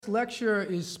This lecture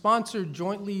is sponsored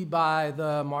jointly by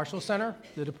the Marshall Center,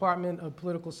 the Department of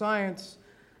Political Science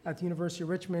at the University of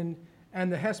Richmond,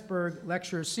 and the Hesburgh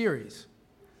Lecture Series.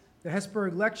 The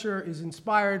Hesburgh Lecture is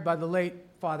inspired by the late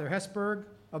Father Hesburgh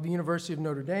of the University of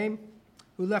Notre Dame,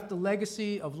 who left a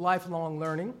legacy of lifelong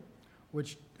learning,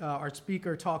 which our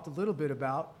speaker talked a little bit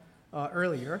about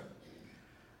earlier.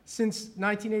 Since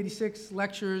 1986,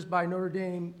 lectures by Notre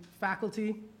Dame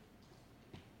faculty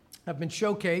have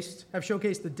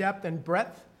showcased the depth and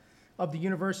breadth of the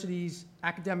university's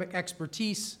academic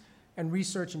expertise and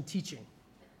research and teaching.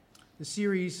 The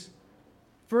series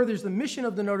furthers the mission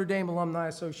of the Notre Dame Alumni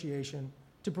Association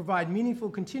to provide meaningful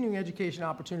continuing education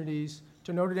opportunities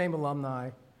to Notre Dame alumni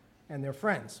and their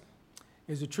friends.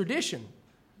 It is a tradition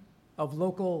of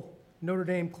local Notre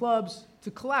Dame clubs to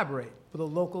collaborate with a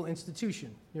local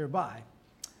institution nearby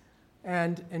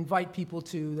and invite people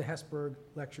to the Hesburgh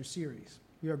Lecture Series.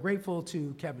 We are grateful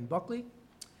to Kevin Buckley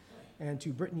and to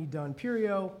Brittany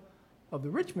Dunn-Perio of the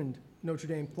Richmond Notre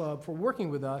Dame Club for working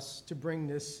with us to bring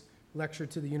this lecture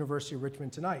to the University of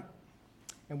Richmond tonight.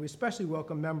 And we especially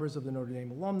welcome members of the Notre Dame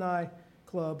Alumni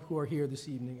Club who are here this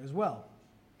evening as well.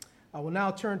 I will now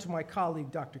turn to my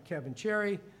colleague, Dr. Kevin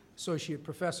Cherry, Associate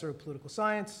Professor of Political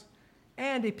Science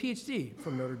and a PhD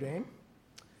from Notre Dame,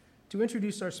 to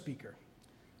introduce our speaker,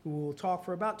 who will talk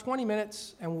for about 20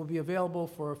 minutes and will be available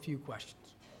for a few questions.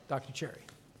 Dr. Cherry.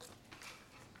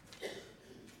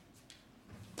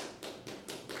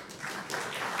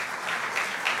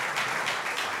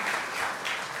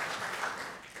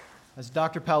 As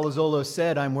Dr. Palazzolo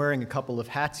said, I'm wearing a couple of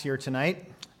hats here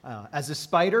tonight. As a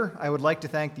Spider, I would like to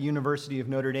thank the University of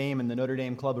Notre Dame and the Notre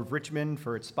Dame Club of Richmond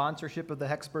for its sponsorship of the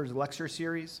Hesburgh Lecture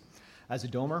Series. As a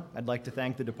Domer, I'd like to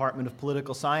thank the Department of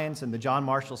Political Science and the John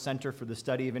Marshall Center for the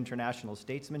Study of International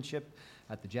Statesmanship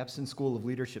at the Jepson School of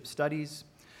Leadership Studies.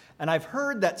 And I've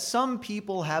heard that some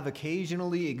people have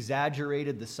occasionally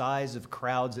exaggerated the size of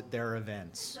crowds at their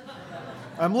events.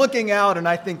 I'm looking out, and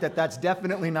I think that that's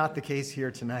definitely not the case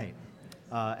here tonight.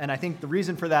 And I think the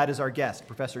reason for that is our guest,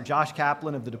 Professor Josh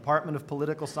Kaplan of the Department of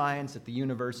Political Science at the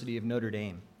University of Notre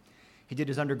Dame. He did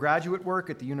his undergraduate work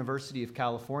at the University of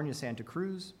California, Santa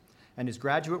Cruz, and his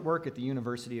graduate work at the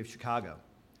University of Chicago.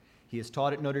 He has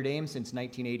taught at Notre Dame since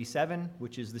 1987,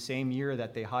 which is the same year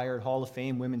that they hired Hall of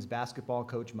Fame women's basketball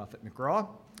coach Muffet McGraw.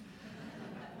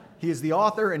 He is the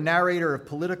author and narrator of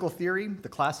Political Theory, the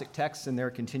classic texts and their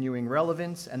continuing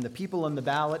relevance, and The People and the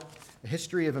Ballot, a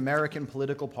history of American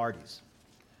political parties.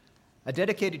 A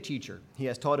dedicated teacher, he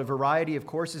has taught a variety of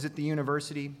courses at the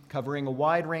university, covering a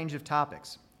wide range of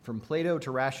topics, from Plato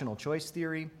to rational choice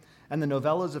theory, and the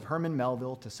novellas of Herman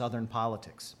Melville to Southern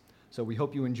politics. So we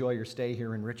hope you enjoy your stay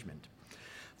here in Richmond.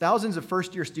 Thousands of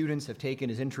first-year students have taken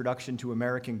his Introduction to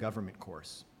American Government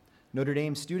course. Notre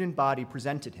Dame's student body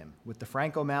presented him with the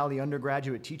Frank O'Malley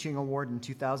Undergraduate Teaching Award in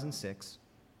 2006.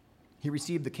 He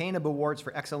received the Caneb Awards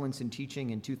for Excellence in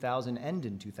Teaching in 2000 and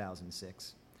in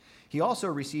 2006. He also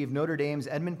received Notre Dame's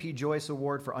Edmund P. Joyce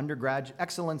Award for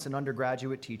Excellence in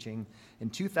Undergraduate Teaching in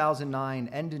 2009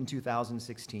 and in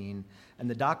 2016, and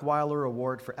the Doc Weiler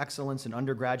Award for Excellence in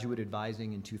Undergraduate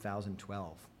Advising in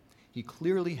 2012. He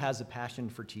clearly has a passion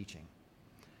for teaching.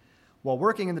 While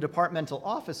working in the departmental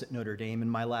office at Notre Dame in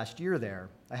my last year there,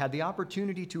 I had the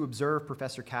opportunity to observe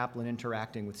Professor Kaplan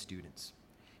interacting with students.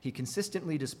 He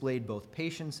consistently displayed both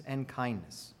patience and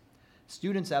kindness.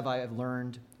 Students, as I have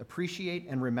learned, appreciate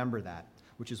and remember that,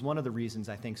 which is one of the reasons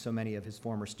I think so many of his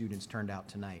former students turned out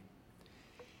tonight.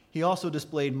 He also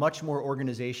displayed much more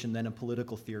organization than a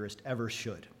political theorist ever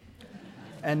should.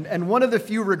 And one of the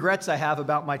few regrets I have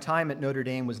about my time at Notre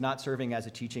Dame was not serving as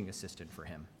a teaching assistant for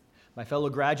him. My fellow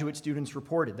graduate students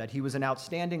reported that he was an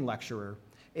outstanding lecturer,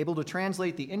 able to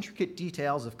translate the intricate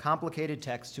details of complicated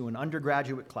text to an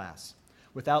undergraduate class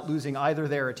without losing either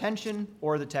their attention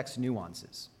or the text's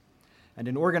nuances. And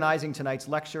in organizing tonight's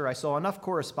lecture, I saw enough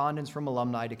correspondence from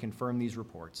alumni to confirm these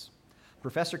reports.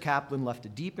 Professor Kaplan left a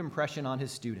deep impression on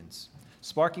his students,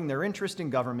 sparking their interest in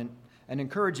government and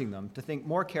encouraging them to think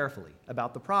more carefully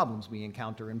about the problems we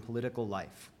encounter in political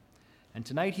life. And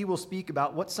tonight he will speak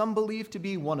about what some believe to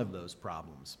be one of those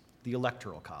problems, the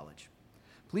Electoral College.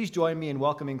 Please join me in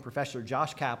welcoming Professor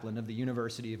Josh Kaplan of the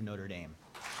University of Notre Dame.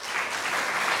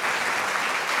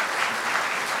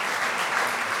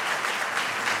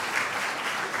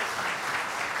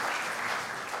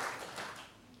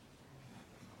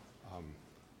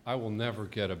 I will never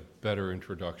get a better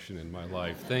introduction in my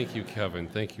life. Thank you, Kevin.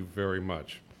 Thank you very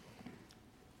much.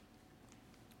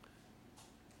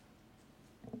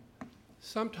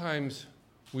 Sometimes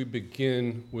we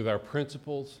begin with our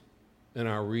principles and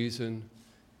our reason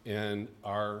and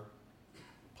our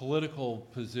political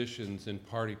positions and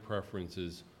party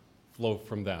preferences flow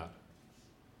from that.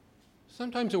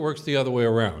 Sometimes it works the other way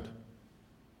around.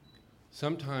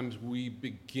 Sometimes we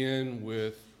begin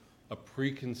with a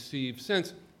preconceived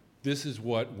sense, this is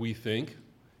what we think,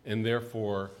 and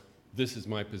therefore this is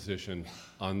my position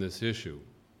on this issue.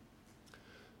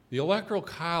 The Electoral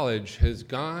College has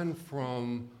gone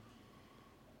from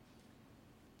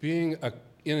being,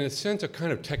 in a sense, a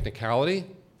kind of technicality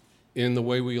in the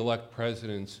way we elect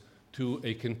presidents to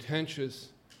a contentious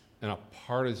and a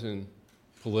partisan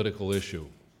political issue.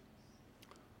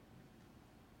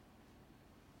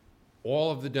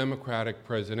 All of the Democratic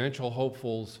presidential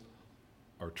hopefuls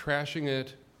are trashing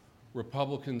it.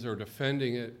 Republicans are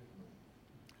defending it.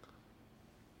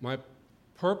 My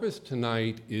purpose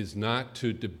tonight is not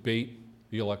to debate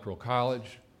the Electoral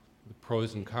College, the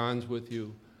pros and cons with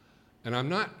you, and I'm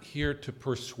not here to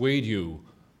persuade you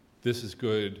this is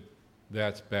good,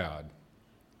 that's bad.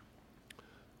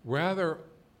 Rather,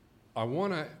 I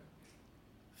want to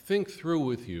think through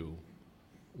with you,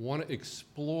 want to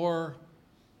explore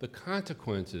the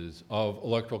consequences of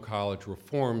Electoral College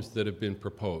reforms that have been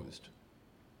proposed.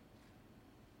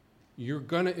 You're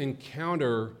going to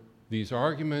encounter these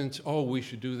arguments, oh, we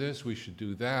should do this, we should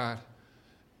do that,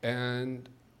 and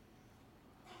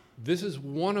this is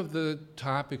one of the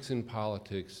topics in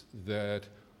politics that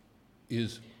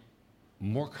is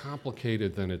more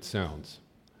complicated than it sounds.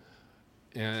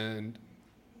 And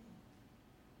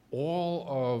all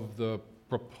of the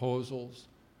proposals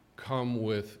come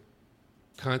with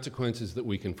consequences that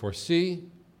we can foresee,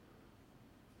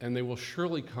 and they will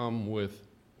surely come with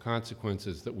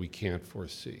consequences that we can't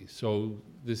foresee. So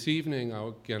this evening,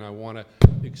 again, I want to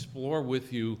explore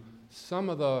with you some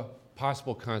of the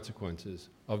possible consequences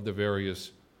of the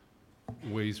various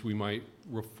ways we might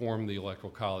reform the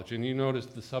Electoral College. And you notice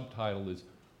the subtitle is,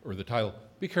 or the title,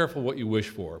 Be Careful What You Wish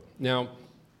For. Now,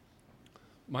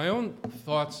 my own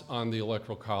thoughts on the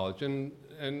Electoral College, and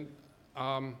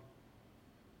I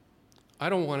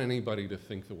don't want anybody to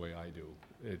think the way I do.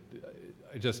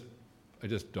 I just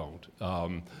don't.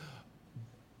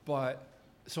 But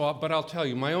I'll tell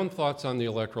you, my own thoughts on the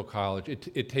Electoral College,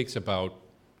 it takes about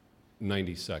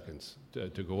 90 seconds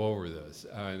to go over this.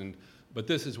 But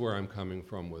this is where I'm coming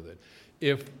from with it.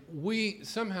 If we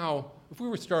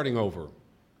were starting over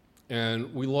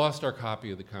and we lost our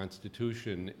copy of the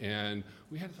Constitution and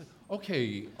we had to think,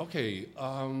 okay,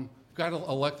 got to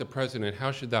elect the president,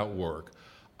 how should that work?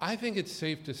 I think it's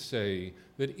safe to say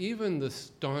that even the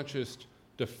staunchest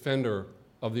defender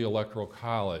of the Electoral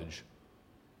College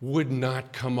would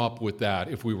not come up with that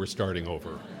if we were starting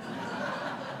over.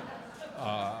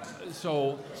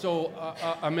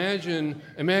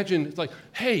 Imagine it's like,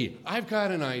 hey, I've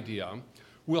got an idea.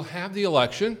 We'll have the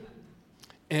election,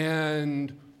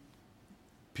 and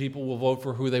people will vote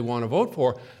for who they want to vote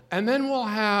for, and then we'll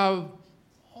have,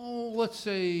 let's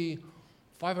say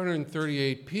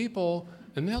 538 people,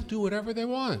 and they'll do whatever they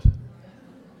want.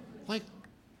 Like,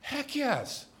 heck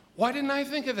yes. Why didn't I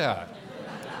think of that?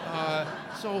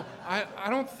 So I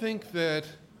don't think that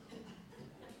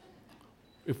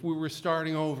if we were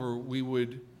starting over, we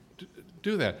would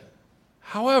do that.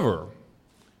 However,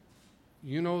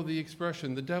 you know the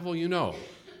expression, the devil you know.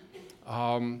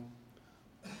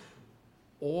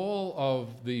 All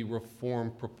of the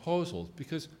reform proposals,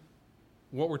 because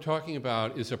what we're talking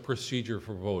about is a procedure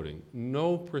for voting.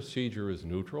 No procedure is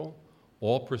neutral.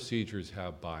 All procedures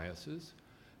have biases.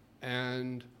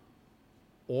 And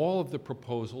all of the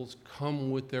proposals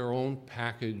come with their own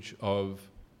package of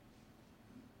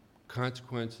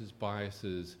consequences,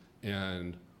 biases,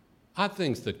 and odd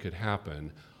things that could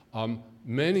happen,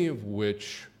 many of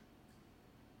which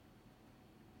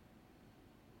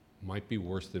might be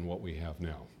worse than what we have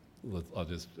now. I'll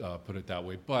just put it that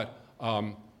way. But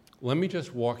let me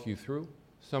just walk you through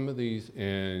some of these,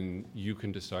 and you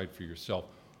can decide for yourself.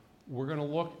 We're going to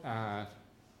look at,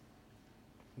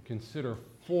 consider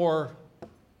 4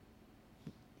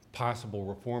 possible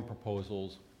reform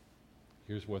proposals.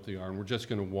 Here's what they are, and we're just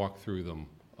going to walk through them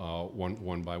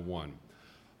one by one.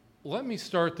 Let me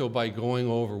start, though, by going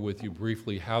over with you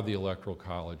briefly how the Electoral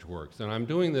College works. And I'm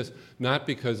doing this not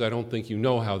because I don't think you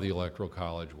know how the Electoral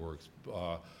College works,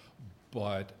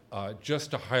 but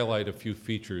just to highlight a few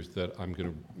features that I'm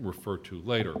going to refer to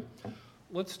later.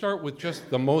 Let's start with just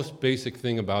the most basic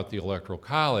thing about the Electoral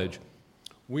College.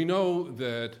 We know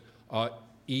that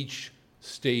each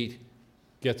state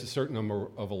gets a certain number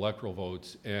of electoral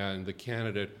votes, and the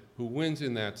candidate who wins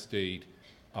in that state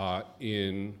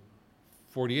in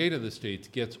 48 of the states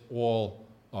gets all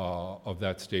of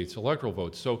that state's electoral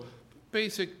votes. So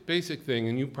basic thing,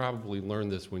 and you probably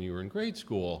learned this when you were in grade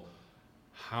school,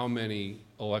 how many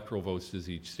electoral votes does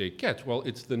each state get? Well,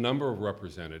 it's the number of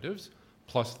representatives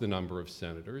plus the number of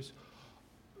senators.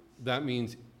 That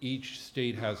means each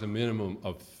state has a minimum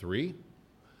of 3.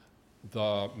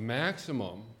 The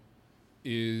maximum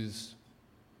is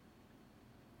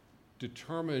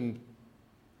determined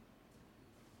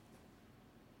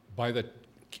by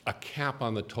a cap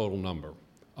on the total number.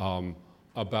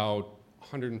 About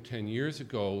 110 years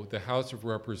ago, the House of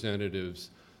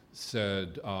Representatives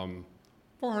said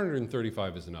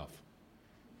 435 is enough.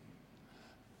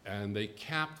 And they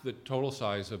capped the total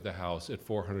size of the House at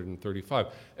 435.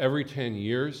 Every 10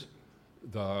 years,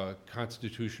 the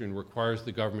Constitution requires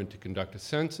the government to conduct a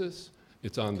census.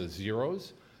 It's on the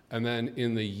zeros. And then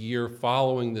in the year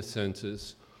following the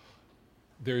census,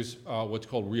 there's what's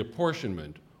called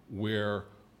reapportionment, where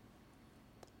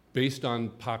based on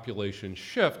population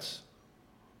shifts,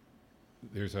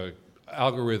 there's an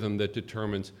algorithm that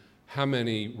determines how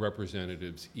many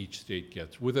representatives each state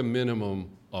gets, with a minimum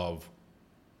of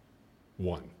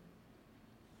 1.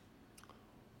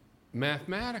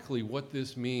 Mathematically, what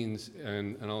this means,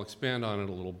 and I'll expand on it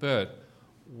a little bit,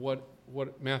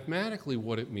 mathematically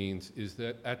what it means is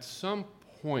that at some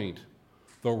point,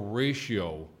 the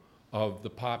ratio of the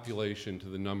population to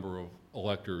the number of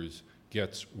electors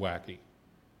gets wacky.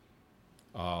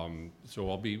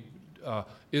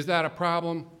 Is that a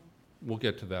problem? We'll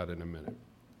get to that in a minute.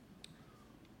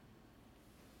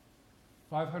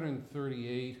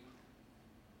 538,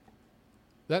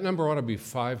 that number ought to be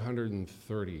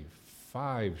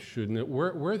 535, shouldn't it?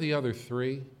 Where are the other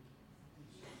 3?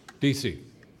 DC.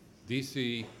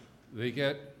 DC, they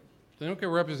don't get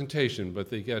representation, but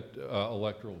they get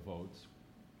electoral votes.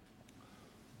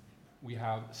 We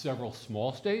have several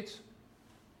small states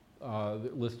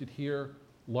listed here.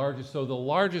 So the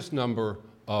largest number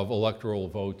of electoral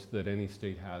votes that any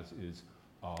state has is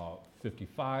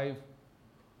 55.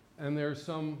 And there's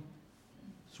some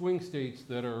swing states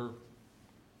that are,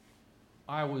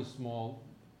 Iowa's small,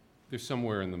 they're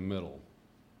somewhere in the middle.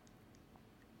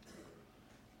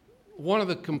 One of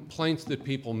the complaints that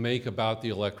people make about the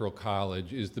Electoral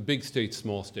College is the big state,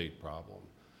 small state problem.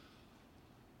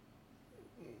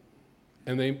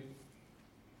 And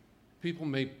people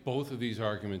make both of these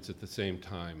arguments at the same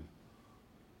time.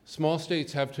 Small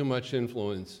states have too much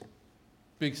influence.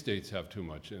 Big states have too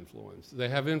much influence. They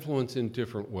have influence in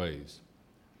different ways.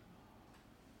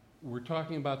 We're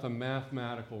talking about the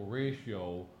mathematical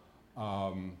ratio.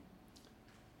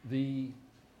 The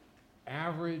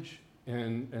average,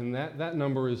 and that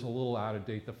number is a little out of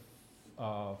date, the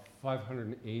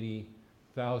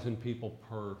 580,000 people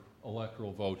per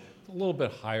electoral vote. It's a little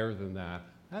bit higher than that.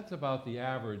 That's about the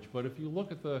average, but if you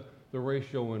look at the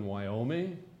ratio in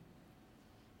Wyoming,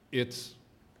 it's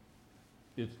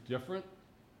different.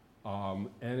 And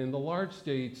in the large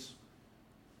states,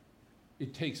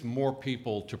 it takes more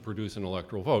people to produce an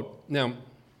electoral vote. Now,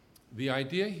 the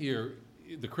idea here,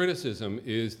 the criticism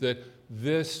is that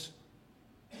this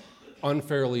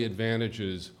unfairly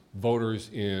advantages voters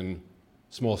in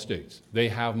small states. They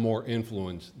have more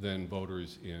influence than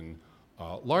voters in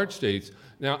large states.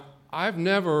 Now, I've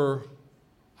never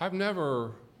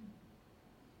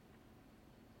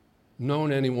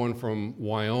known anyone from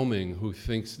Wyoming who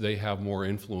thinks they have more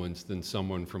influence than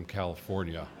someone from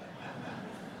California.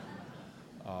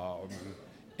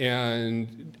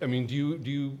 And I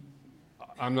mean,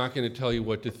 I'm not going to tell you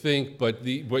what to think, but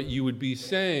what you would be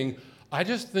saying, I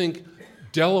just think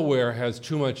Delaware has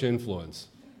too much influence.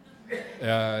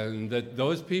 And that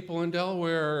those people in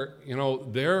Delaware,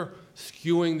 they're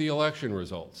skewing the election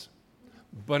results.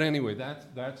 But anyway,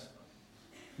 that's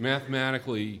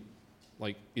mathematically,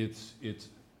 like, it's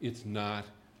not,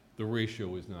 the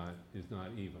ratio is not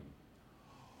even.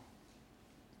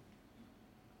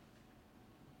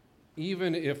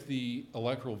 Even if the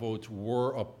electoral votes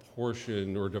were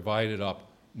apportioned or divided up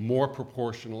more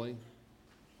proportionally,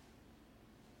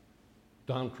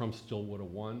 Donald Trump still would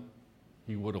have won.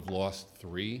 He would have lost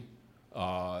 3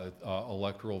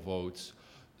 electoral votes.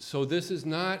 So this is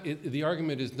not, the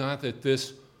argument is not that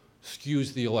this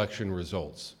skews the election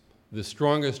results. The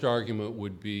strongest argument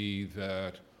would be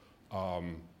that,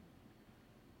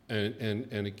 and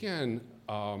again,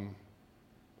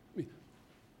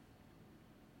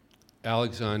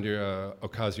 Alexandria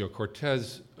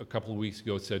Ocasio-Cortez a couple of weeks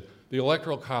ago said the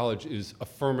Electoral College is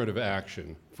affirmative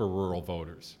action for rural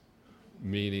voters,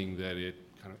 meaning that it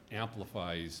kind of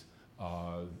amplifies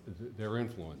their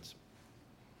influence.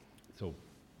 So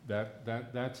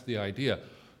that's the idea.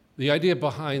 The idea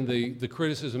behind the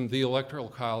criticism the Electoral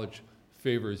College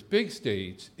favors big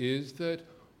states is that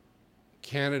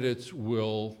candidates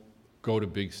will go to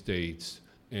big states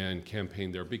and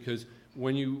campaign there, because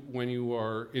when you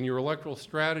are in your electoral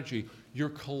strategy, you're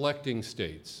collecting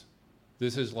states.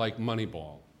 This is like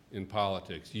Moneyball in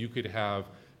politics. You could have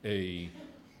a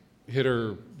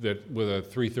hitter that with a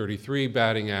 .333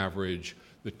 batting average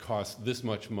that costs this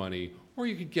much money, or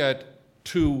you could get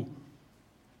two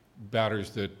batters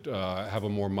that have a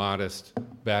more modest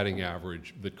batting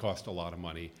average that cost a lot of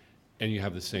money, and you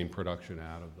have the same production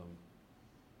out of them.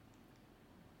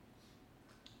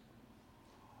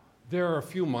 There are a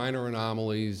few minor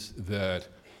anomalies that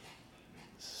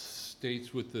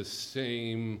states with the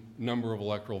same number of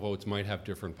electoral votes might have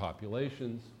different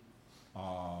populations.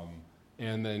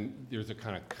 And then there's a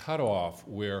kind of cutoff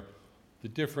where the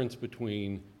difference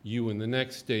between you and the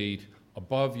next state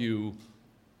above you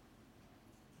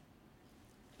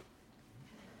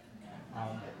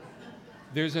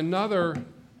there's another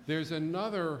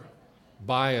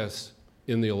bias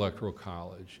in the Electoral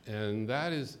College, and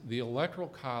that is the Electoral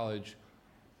College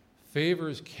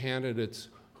favors candidates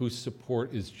whose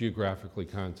support is geographically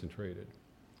concentrated.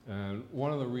 And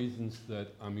one of the reasons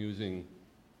that I'm using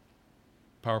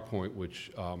PowerPoint,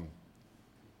 which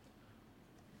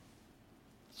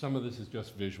some of this is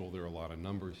just visual, there are a lot of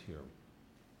numbers here.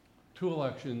 2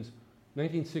 elections,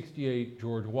 1968,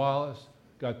 George Wallace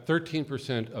got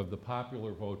 13% of the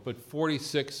popular vote, but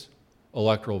 46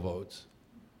 electoral votes.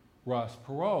 Ross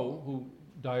Perot, who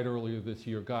died earlier this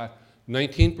year, got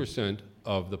 19%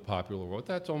 of the popular vote.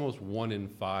 That's almost 1 in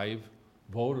 5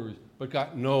 voters, but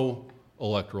got no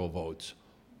electoral votes.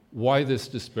 Why this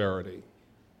disparity?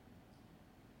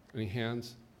 Any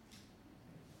hands?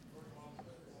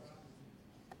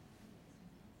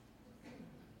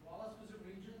 Wallace was a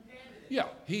region candidate. Yeah,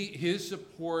 his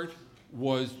support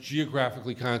was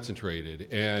geographically concentrated,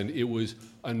 and it was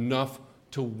enough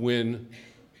to win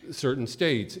certain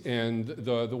states. And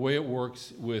the way it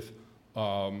works with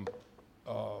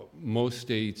most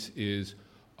states is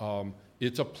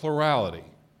it's a plurality,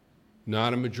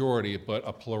 not a majority, but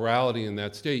a plurality in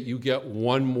that state. You get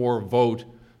one more vote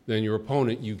than your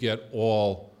opponent, you get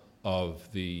all of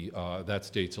that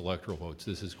state's electoral votes.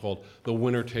 This is called the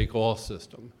winner-take-all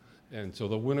system. And so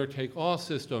the winner-take-all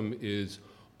system is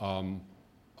one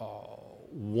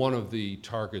of the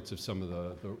targets of some of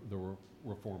the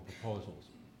reform proposals.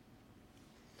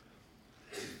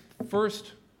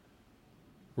 First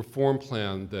reform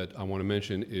plan that I want to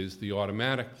mention is the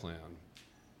automatic plan.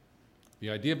 The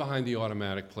idea behind the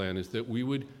automatic plan is that we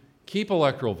would keep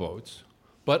electoral votes,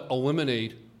 but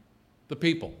eliminate the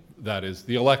people, that is,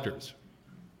 the electors.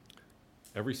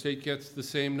 Every state gets the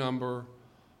same number,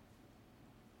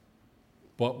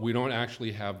 but we don't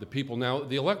actually have the people. Now,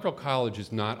 the Electoral College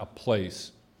is not a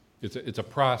place, it's a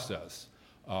process.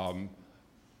 I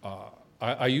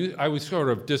was sort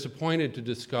of disappointed to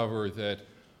discover that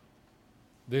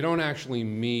they don't actually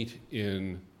meet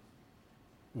in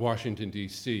Washington,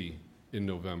 D.C. in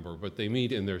November, but they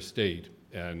meet in their state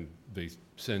and they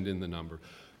send in the number.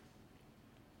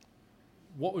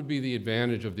 What would be the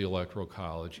advantage of the Electoral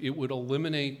College? It would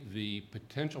eliminate the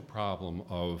potential problem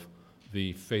of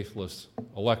the faithless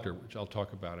elector, which I'll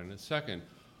talk about in a second.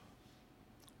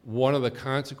 One of the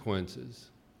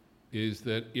consequences is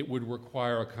that it would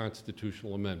require a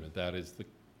constitutional amendment. That is, the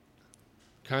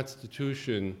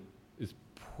Constitution is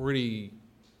pretty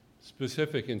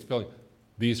specific in spelling,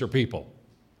 these are people.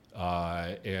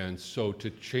 And so to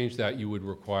change that, you would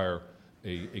require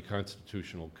a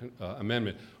constitutional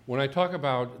amendment. When I talk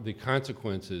about the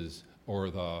consequences or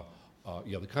the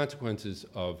consequences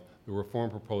of the reform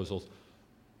proposals,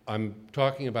 I'm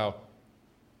talking about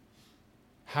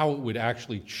how it would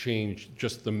actually change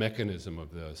just the mechanism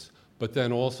of this, but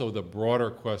then also the broader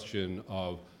question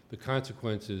of the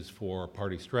consequences for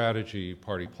party strategy,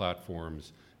 party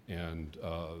platforms, and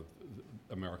the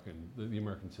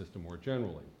American system more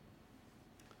generally.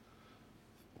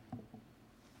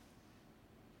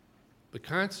 The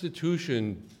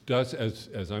Constitution does,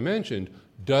 as I mentioned,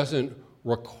 doesn't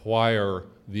require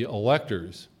the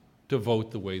electors to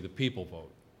vote the way the people vote.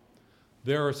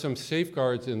 There are some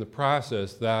safeguards in the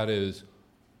process. That is,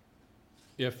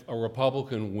 if a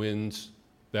Republican wins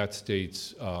that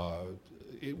state's,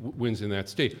 wins in that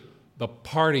state, the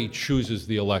party chooses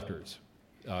the electors.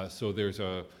 So there's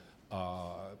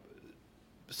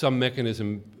some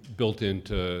mechanism built in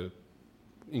to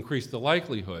increase the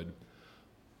likelihood,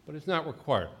 but it's not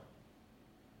required.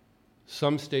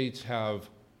 Some states have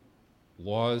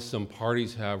laws, some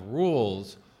parties have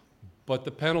rules, but the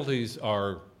penalties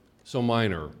are so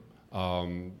minor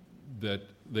that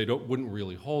they wouldn't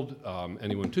really hold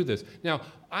anyone to this. Now,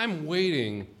 I'm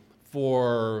waiting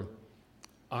for,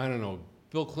 I don't know,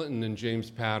 Bill Clinton and James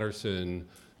Patterson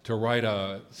to write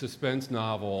a suspense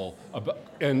novel about,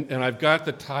 and I've got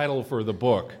the title for the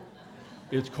book.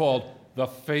 It's called The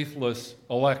Faithless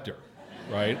Elector,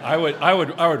 right? I would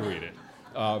read it.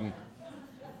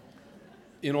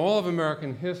 In all of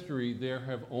American history, there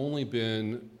have only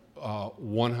been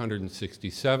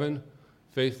 167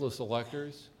 faithless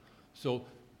electors. So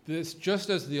this, just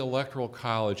as the Electoral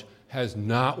College has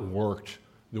not worked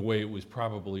the way it was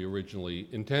probably originally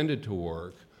intended to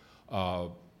work,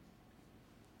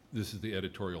 this is the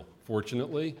editorial,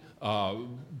 fortunately,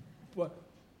 but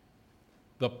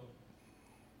the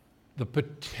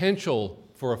potential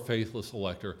for a faithless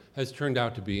elector has turned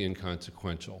out to be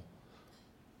inconsequential.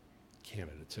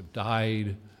 Candidates have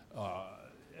died.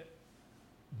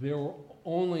 There were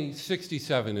only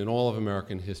 67 in all of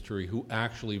American history who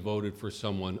actually voted for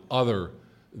someone other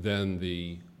than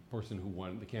the person who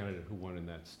won, the candidate who won in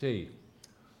that state.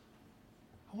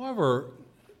 However,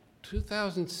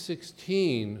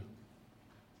 2016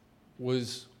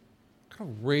 was kind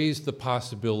of raised the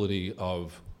possibility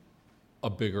of a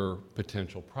bigger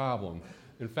potential problem.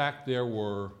 In fact, there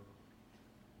were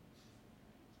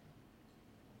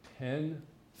 10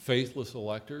 faithless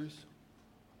electors.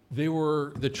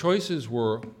 The choices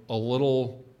were a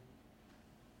little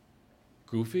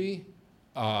goofy,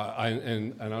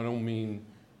 and I don't mean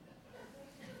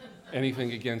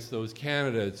anything against those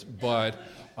candidates, but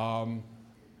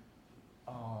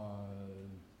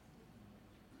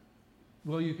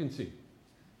well, you can see.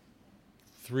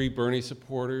 3 Bernie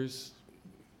supporters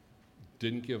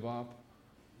didn't give up.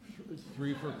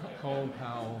 3 for Colin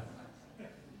Powell,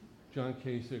 John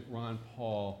Kasich, Ron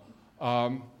Paul.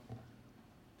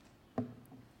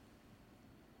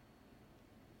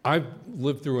 I've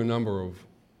lived through a number of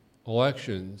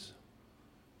elections,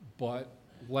 but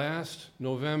last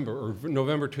November, or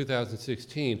November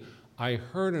 2016, I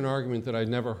heard an argument that I'd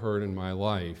never heard in my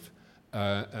life,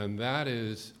 and that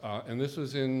is, and this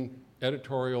was in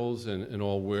editorials and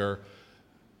all, where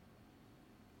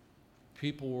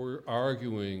people were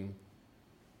arguing,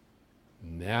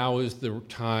 now is the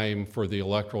time for the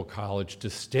Electoral College to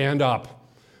stand up.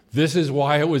 This is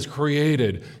why it was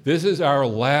created. This is our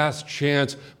last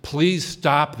chance. Please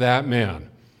stop that man.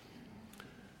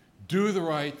 Do the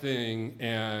right thing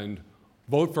and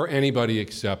vote for anybody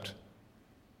except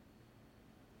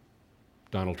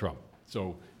Donald Trump.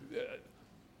 So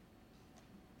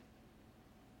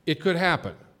it could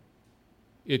happen.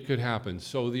 It could happen.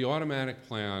 So the automatic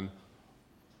plan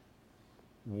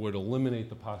would eliminate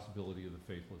the possibility of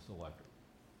the faithless elector.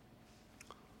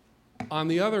 On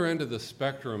the other end of the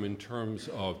spectrum in terms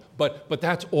of, but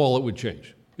that's all it would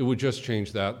change. It would just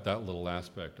change that little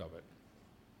aspect of it.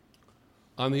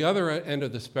 On the other end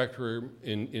of the spectrum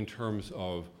in terms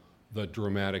of the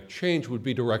dramatic change would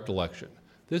be direct election.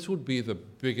 This would be the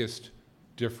biggest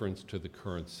difference to the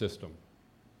current system.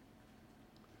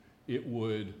 It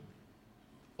would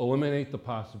eliminate the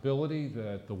possibility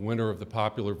that the winner of the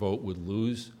popular vote would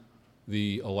lose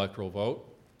the electoral vote.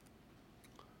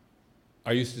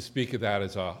 I used to speak of that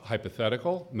as a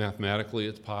hypothetical. Mathematically,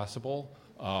 it's possible.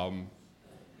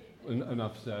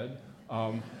 Enough said.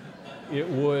 It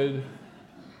would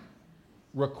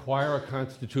require a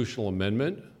constitutional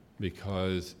amendment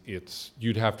because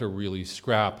you'd have to really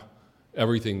scrap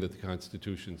everything that the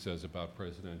Constitution says about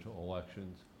presidential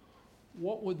elections.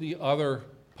 What would the other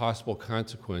possible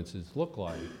consequences look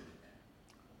like?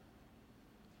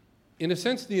 In a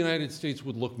sense, the United States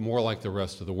would look more like the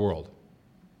rest of the world.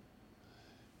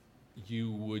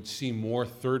 You would see more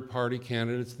third-party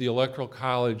candidates. The Electoral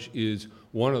College is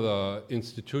one of the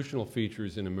institutional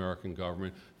features in American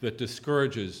government that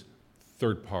discourages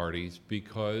third parties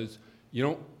because,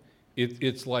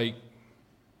 it's like,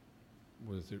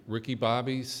 what is it, Ricky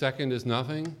Bobby's second is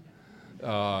nothing?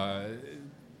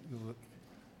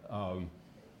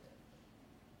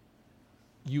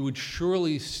 You would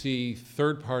surely see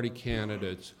third-party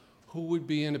candidates who would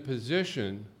be in a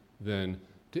position then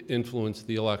to influence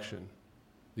the election,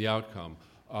 the outcome.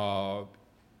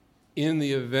 In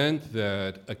the event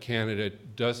that a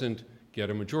candidate doesn't get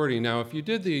a majority. Now, if you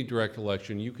did the direct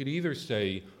election, you could either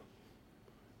say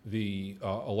the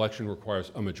election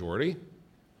requires a majority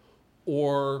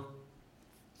or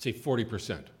say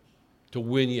 40%. To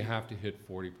win, you have to hit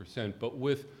 40%. But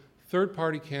with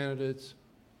third-party candidates,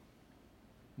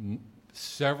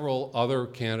 several other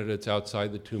candidates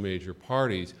outside the 2 major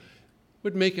parties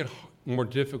would make it more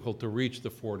difficult to reach the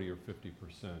 40 or 50%.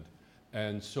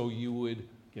 And so you would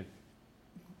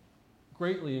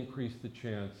greatly increase the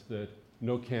chance that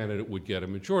no candidate would get a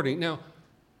majority. Now,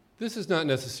 this is not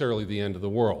necessarily the end of the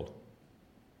world.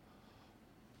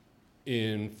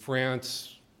 In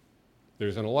France,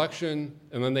 there's an election,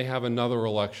 and then they have another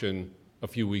election a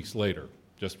few weeks later,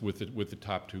 just with the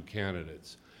top two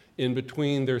candidates. In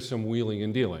between, there's some wheeling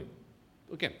and dealing.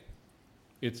 Again,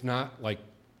 it's not like,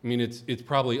 I mean, it's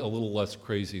probably a little less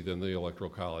crazy than the Electoral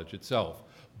College itself,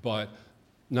 but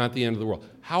not the end of the world.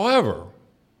 However,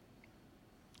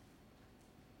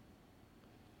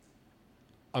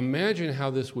 imagine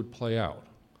how this would play out.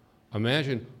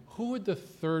 Imagine, who would the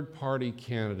third-party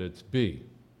candidates be?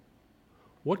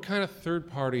 What kind of third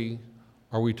party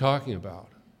are we talking about?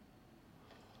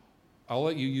 I'll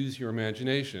let you use your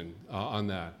imagination on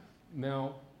that.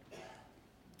 Now,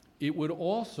 it would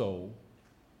also,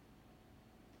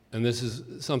 and this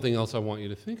is something else I want you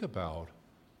to think about,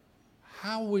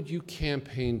 how would you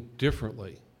campaign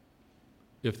differently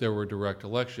if there were a direct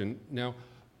election? Now,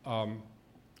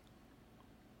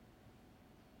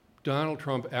 Donald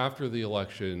Trump, after the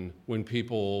election, when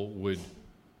people would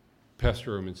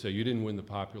pester him and say, you didn't win the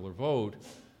popular vote,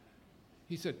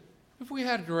 he said, if we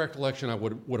had a direct election, I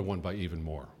would have won by even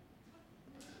more.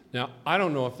 Now, I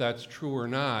don't know if that's true or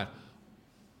not,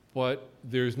 but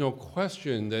there's no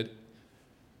question that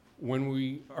when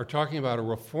we are talking about a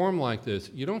reform like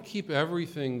this, you don't keep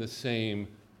everything the same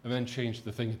and then change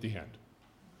the thing at the end.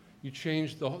 You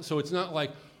change the whole, so it's not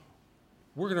like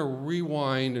we're going to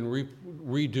rewind and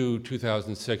redo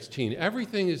 2016.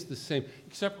 Everything is the same,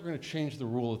 except we're going to change the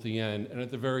rule at the end, and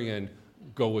at the very end,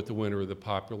 go with the winner of the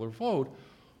popular vote.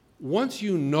 Once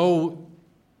you know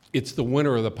it's the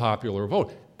winner of the popular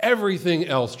vote, everything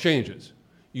else changes.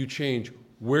 You change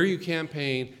where you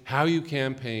campaign, how you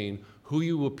campaign, who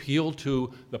you appeal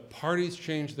to. The parties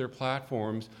change their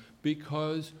platforms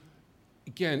because,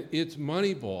 again, it's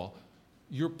Moneyball.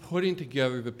 You're putting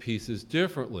together the pieces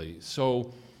differently.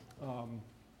 So,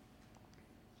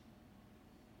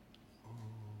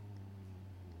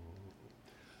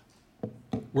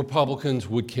 Republicans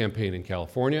would campaign in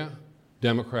California,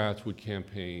 Democrats would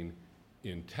campaign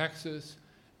in Texas,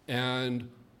 and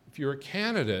if you're a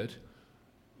candidate,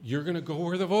 you're going to go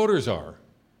where the voters are.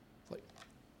 Like,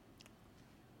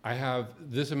 I have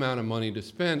this amount of money to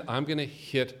spend, I'm going to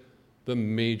hit the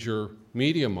major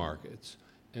media markets.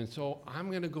 And so I'm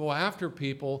going to go after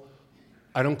people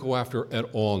I don't go after at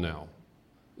all now.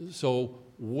 So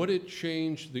would it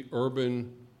change the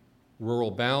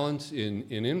urban-rural balance in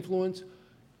influence?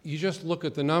 You just look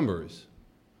at the numbers.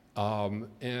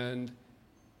 And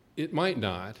it might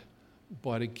not.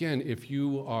 But again, if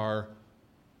you are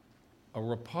a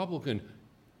Republican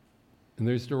and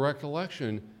there's direct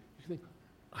election, you think,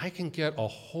 I can get a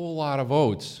whole lot of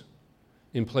votes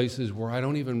in places where I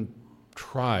don't even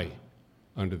try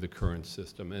under the current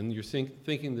system. And you're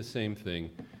thinking the same thing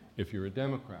if you're a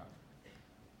Democrat.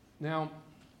 Now,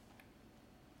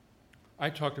 I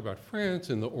talked about France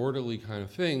and the orderly kind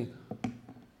of thing.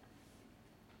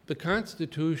 The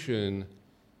Constitution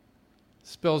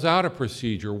spells out a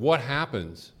procedure. What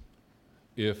happens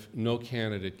if no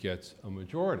candidate gets a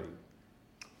majority?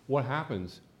 What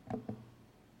happens?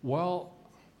 Well,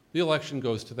 the election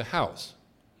goes to the House,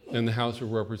 and the House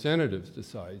of Representatives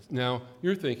decides. Now,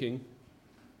 you're thinking,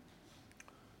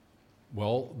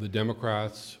 well, the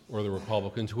Democrats or the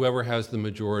Republicans, whoever has the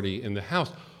majority in the House.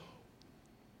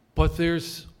 But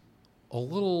there's a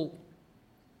little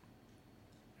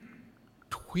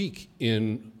tweak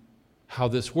in how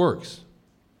this works.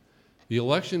 The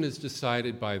election is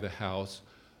decided by the House.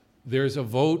 There's a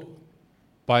vote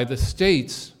by the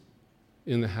states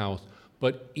in the House,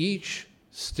 but each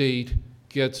state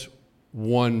gets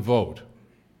one vote.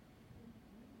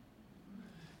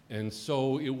 And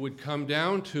so it would come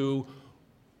down to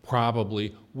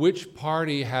probably which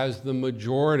party has the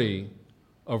majority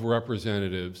of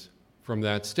representatives from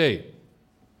that state.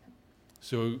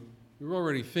 So you're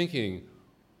already thinking,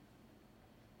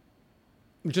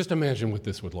 just imagine what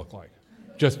this would look like.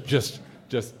 Just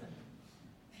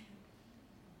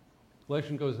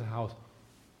election goes to the House.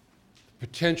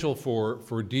 Potential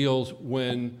for deals.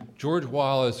 When George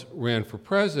Wallace ran for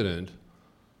president,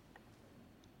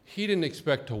 he didn't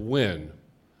expect to win,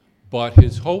 but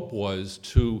his hope was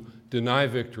to deny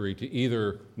victory to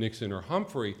either Nixon or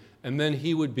Humphrey, and then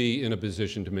he would be in a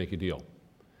position to make a deal.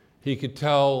 He could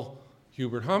tell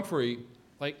Hubert Humphrey,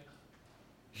 like,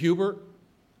 Hubert,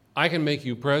 I can make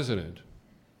you president.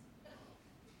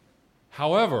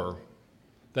 However,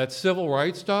 that civil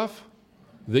rights stuff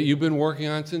that you've been working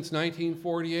on since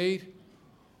 1948,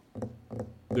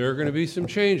 there are going to be some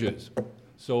changes.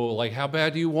 So, like, how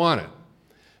bad do you want it?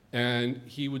 And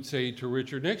he would say to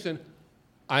Richard Nixon,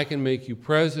 I can make you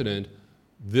president.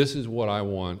 This is what I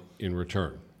want in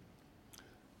return.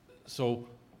 So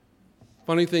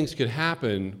funny things could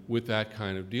happen with that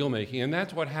kind of deal making, and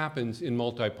that's what happens in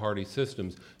multi-party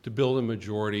systems. To build a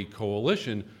majority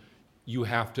coalition, you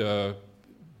have to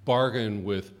bargain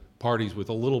with parties with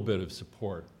a little bit of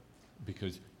support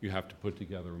because you have to put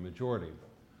together a majority.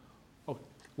 Oh,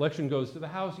 election goes to the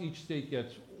House, each state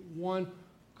gets one.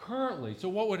 Currently, so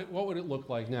what would it look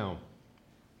like now?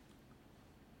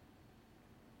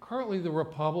 Currently, the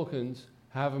Republicans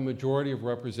have a majority of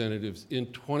representatives in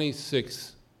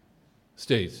 26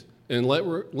 states. And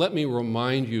let me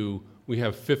remind you, we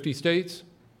have 50 states.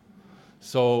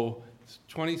 So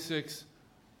 26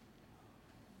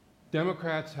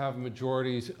 Democrats have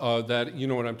majorities that, you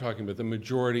know what I'm talking about, the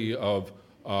majority of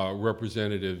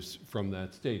representatives from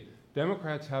that state.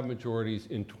 Democrats have majorities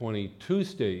in 22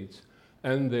 states,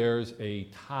 and there's a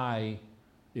tie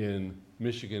in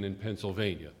Michigan and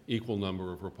Pennsylvania, equal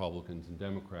number of Republicans and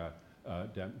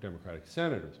Democratic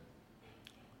senators.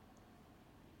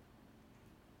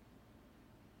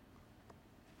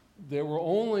 There were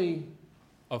only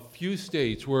a few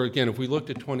states where, again, if we looked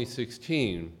at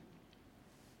 2016,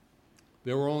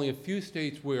 there were only a few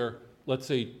states where, let's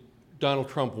say, Donald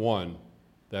Trump won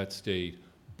that state,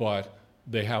 but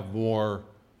they have more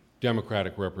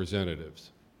Democratic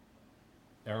representatives.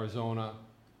 Arizona,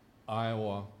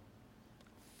 Iowa,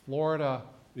 Florida,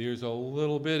 there's a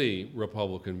little bitty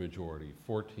Republican majority,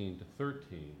 14 to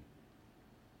 13.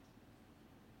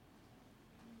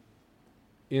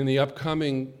 In the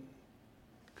upcoming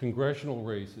congressional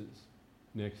races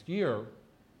next year,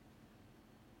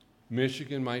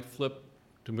 Michigan might flip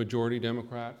to majority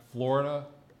Democrat, Florida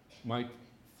might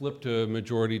flip to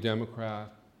majority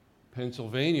Democrat,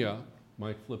 Pennsylvania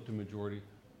might flip to majority.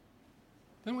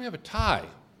 Then we have a tie,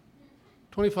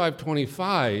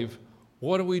 25-25.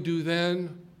 What do we do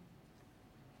then?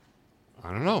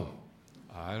 I don't know.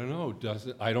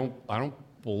 I don't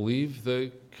believe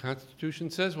the Constitution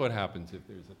says what happens if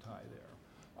there's a tie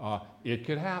there. It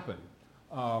could happen.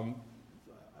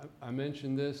 I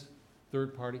mentioned this,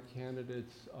 third-party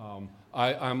candidates.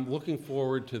 I'm looking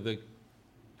forward to the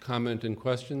comment and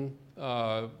question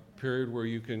period where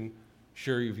you can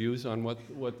share your views on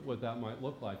what that might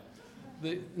look like.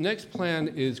 The next plan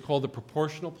is called the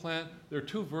proportional plan. There are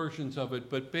two versions of it,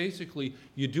 but basically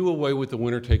you do away with the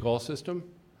winner-take-all system,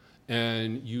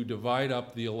 and you divide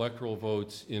up the electoral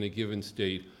votes in a given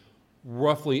state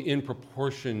roughly in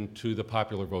proportion to the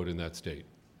popular vote in that state.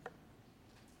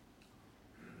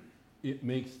 It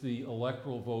makes the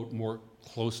electoral vote more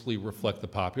closely reflect the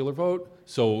popular vote.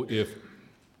 So if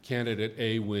candidate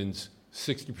A wins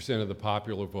 60% of the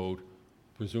popular vote,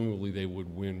 presumably they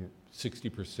would win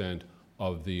 60%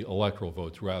 of the electoral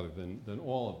votes rather than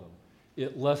all of them.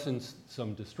 It lessens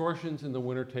some distortions in the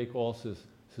winner-take-all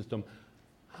system.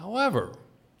 However,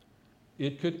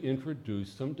 it could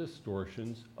introduce some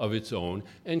distortions of its own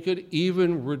and could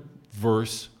even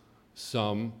reverse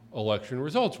some election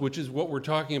results, which is what we're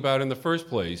talking about in the first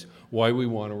place, why we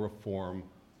want to reform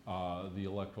the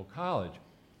Electoral College.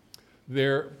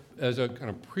 There, as a kind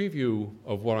of preview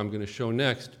of what I'm going to show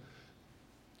next,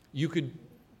 you could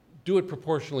do it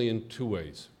proportionally in two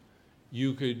ways.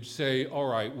 You could say, all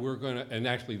right, we're going to, and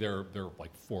actually there are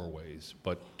like four ways,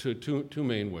 but two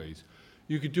main ways.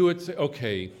 You could do it, say,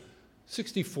 okay,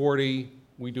 60-40,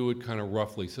 we do it kind of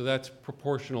roughly, so that's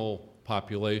proportional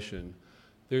population.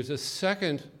 There's a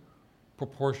second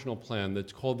proportional plan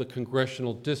that's called the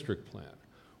Congressional District Plan.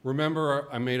 Remember,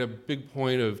 I made a big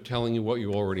point of telling you what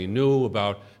you already knew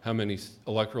about how many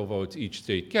electoral votes each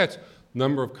state gets,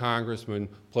 number of congressmen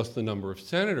plus the number of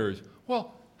senators.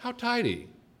 Well, how tidy?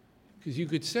 Because you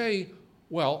could say,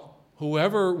 well,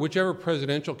 whichever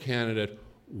presidential candidate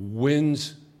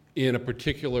wins in a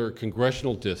particular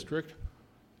congressional district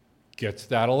gets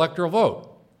that electoral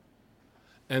vote.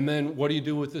 And then what do you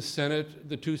do with the Senate,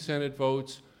 the two Senate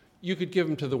votes? You could give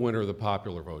them to the winner of the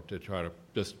popular vote to try to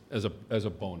just as a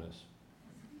bonus.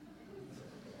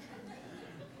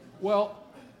 Well,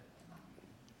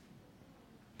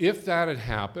 if that had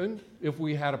happened, if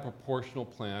we had a proportional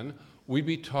plan, we'd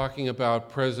be talking about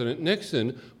President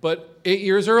Nixon, but 8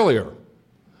 years earlier.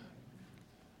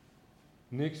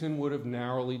 Nixon would have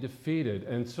narrowly defeated.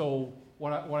 And so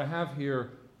what I have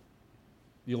here,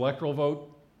 the electoral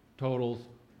vote totals.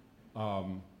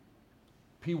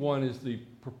 P1 is the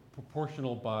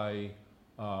proportional by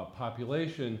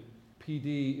population.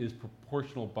 PD is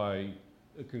proportional by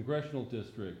a congressional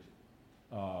district.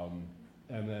 And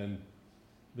then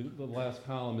the last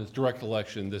column is direct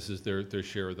election. This is their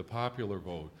share of the popular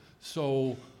vote.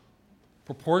 So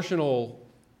proportional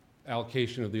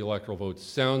allocation of the electoral votes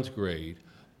sounds great,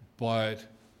 but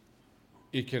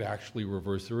it could actually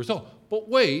reverse the result. But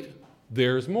wait,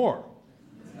 there's more.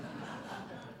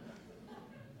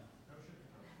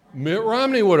 Mitt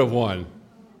Romney would have won.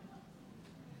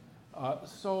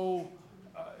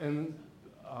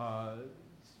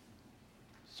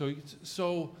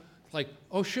 So, like,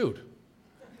 oh shoot,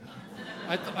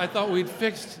 I thought we'd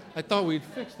fixed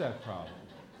that problem.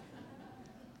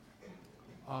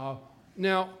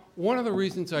 Now, one of the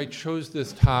reasons I chose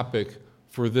this topic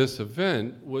for this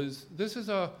event was this is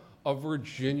a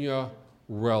Virginia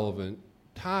relevant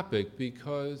topic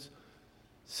because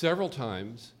several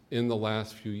times in the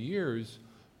last few years,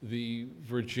 the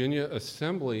Virginia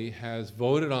Assembly has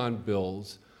voted on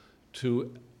bills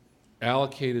to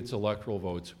allocate its electoral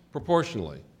votes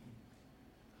proportionally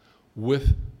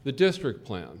with the district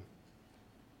plan.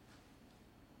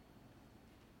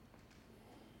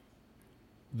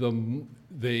 They've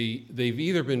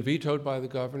either been vetoed by the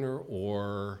governor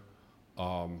or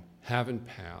haven't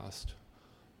passed.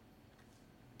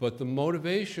 But the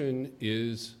motivation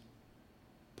is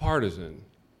partisan.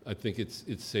 I think it's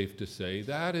safe to say.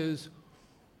 That is,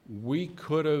 we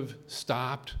could have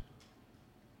stopped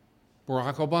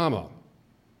Barack Obama.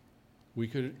 We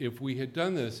could, if we had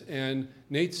done this. And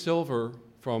Nate Silver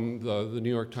from the New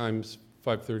York Times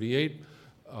 538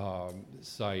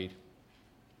 site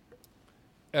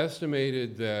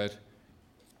estimated that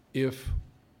if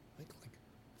like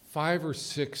 5 or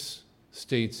 6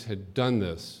 states had done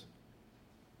this,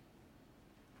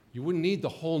 you wouldn't need the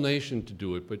whole nation to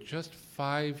do it, but just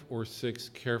 5 or 6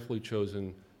 carefully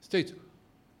chosen states.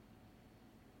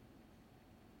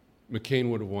 McCain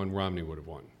would have won, Romney would have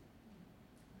won.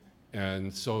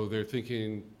 And so they're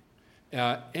thinking,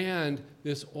 and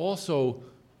this also,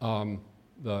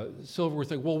 the Silver were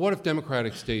thinking, well, what if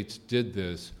Democratic states did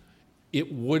this? It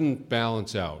wouldn't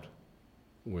balance out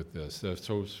with this.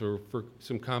 So for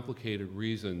some complicated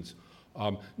reasons.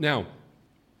 Now,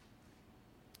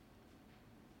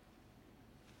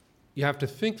 you have to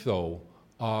think, though,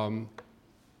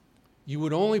 you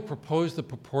would only propose the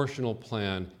proportional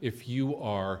plan if you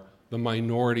are the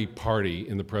minority party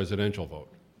in the presidential vote.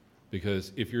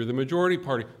 Because if you're the majority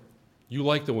party, you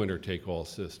like the winner-take-all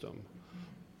system.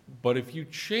 But if you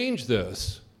change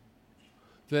this,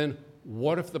 then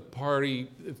what if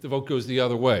if the vote goes the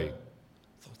other way?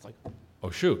 So it's like, oh,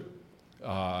 shoot.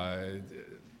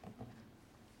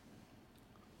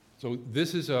 So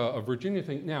this is a Virginia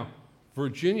thing. Now,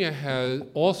 Virginia has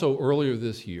also earlier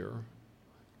this year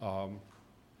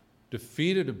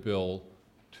defeated a bill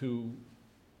to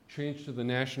change to the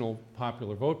National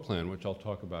Popular Vote Plan, which I'll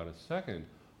talk about in a second.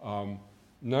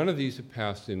 None of these have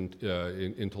passed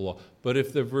into law. But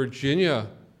if the Virginia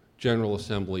General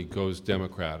Assembly goes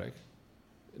Democratic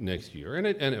next year, and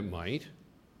it might,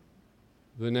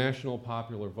 the National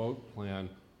Popular Vote Plan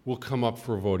will come up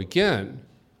for a vote again,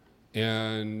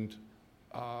 and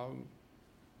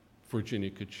Virginia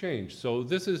could change. So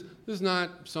this is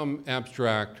not some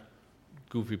abstract,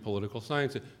 goofy political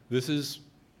science. This is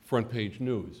front page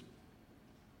news.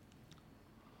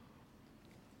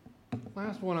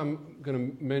 Last one I'm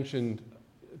going to mention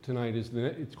tonight is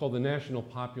it's called the National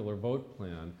Popular Vote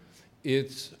Plan.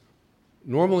 It's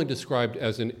normally described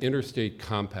as an interstate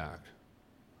compact.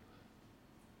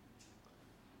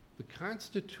 The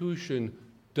Constitution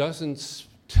doesn't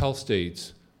tell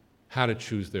states how to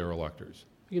choose their electors.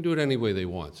 You can do it any way they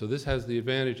want. So this has the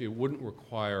advantage, it wouldn't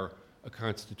require a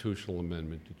constitutional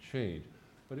amendment to change.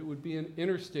 But it would be an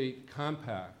interstate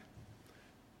compact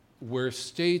where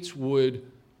states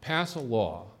would pass a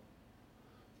law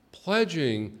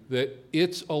pledging that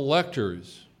its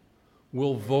electors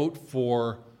will vote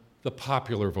for the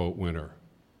popular vote winner.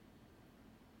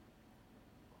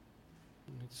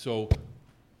 So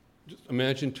just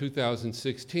imagine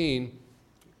 2016,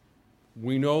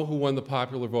 we know who won the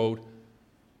popular vote.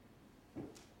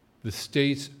 The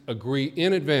states agree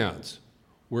in advance,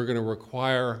 we're going to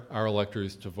require our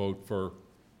electors to vote for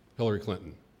Hillary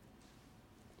Clinton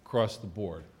across the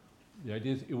board. The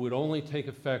idea is it would only take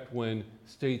effect when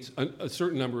states, a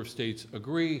certain number of states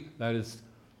agree. That is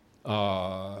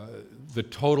the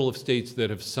total of states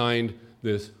that have signed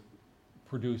this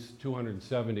produce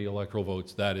 270 electoral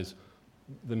votes. That is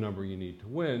the number you need to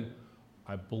win.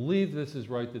 I believe this is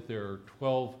right, that there are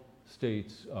 12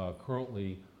 states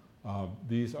currently.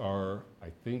 These are, I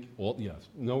think, well, yes,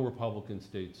 no Republican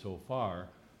states so far.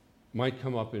 Might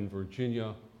come up in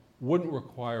Virginia. Wouldn't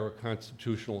require a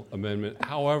constitutional amendment.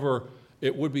 However,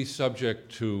 it would be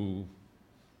subject to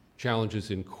challenges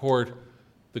in court.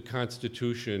 The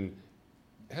Constitution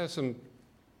has some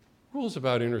rules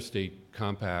about interstate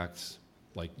compacts,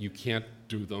 like you can't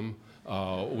do them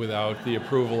without the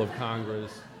approval of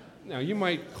Congress. Now, you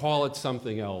might call it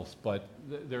something else, but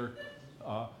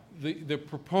the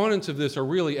proponents of this are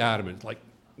really adamant, like,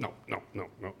 no.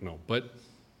 But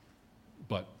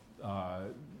but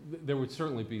there would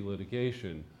certainly be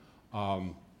litigation.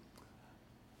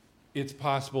 It's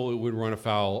possible it would run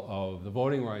afoul of the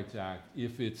Voting Rights Act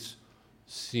if it's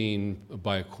seen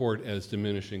by a court as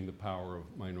diminishing the power of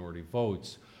minority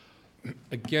votes.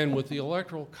 Again, with the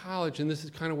Electoral College, and this is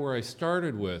kind of where I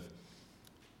started with,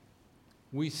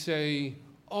 we say,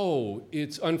 oh,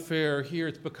 it's unfair here,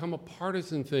 it's become a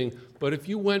partisan thing, but if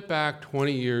you went back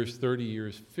 20 years, 30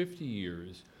 years, 50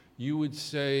 years, you would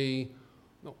say,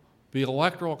 no, the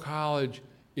Electoral College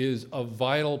is a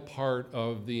vital part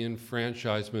of the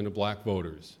enfranchisement of black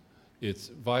voters. It's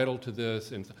vital to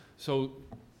this, and so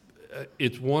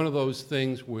it's one of those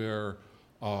things where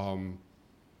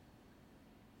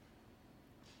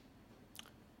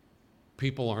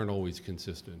people aren't always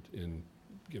consistent in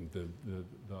the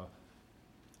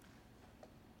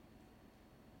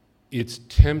it's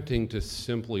tempting to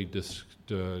simply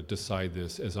decide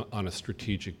this as on a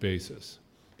strategic basis,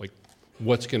 like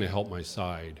what's going to help my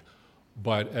side.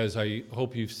 But as I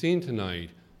hope you've seen tonight,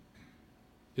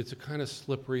 it's a kind of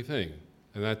slippery thing,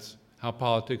 and that's how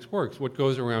politics works. What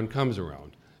goes around comes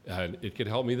around, and it could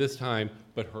help me this time,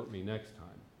 but hurt me next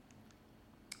time.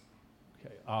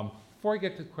 Okay. Before I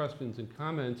get to questions and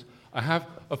comments, I have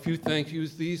a few thank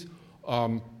yous. These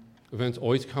events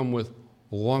always come with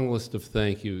a long list of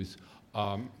thank yous.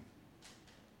 I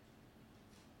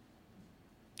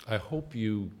hope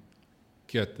you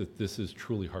get that this is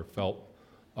truly heartfelt.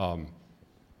 I'm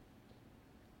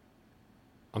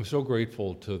so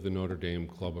grateful to the Notre Dame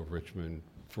Club of Richmond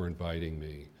for inviting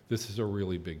me. This is a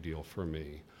really big deal for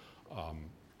me.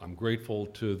 I'm grateful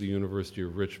to the University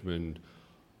of Richmond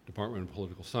Department of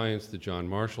Political Science, the John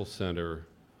Marshall Center,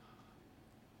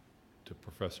 to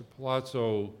Professor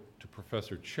Palazzo, to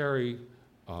Professor Cherry,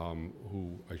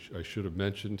 who I should have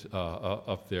mentioned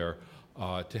up there,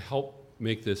 to help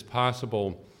make this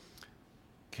possible.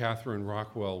 Catherine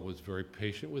Rockwell was very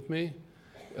patient with me,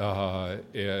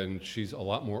 and she's a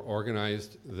lot more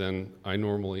organized than I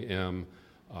normally am.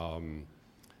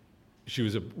 She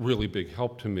was a really big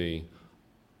help to me.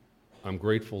 I'm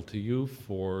grateful to you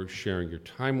for sharing your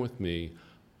time with me.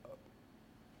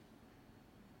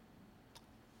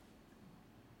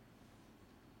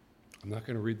 I'm not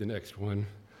going to read the next one,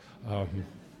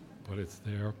 but it's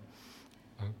there.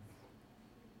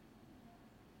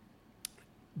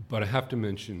 But I have to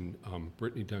mention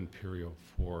Brittany Dunperio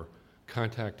for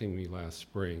contacting me last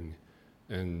spring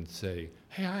and say,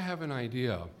 hey, I have an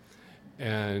idea.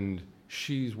 And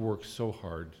she's worked so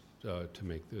hard to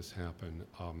make this happen.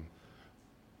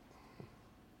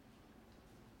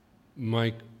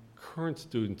 My current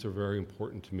students are very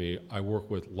important to me. I work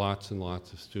with lots and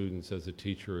lots of students as a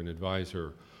teacher and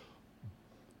advisor,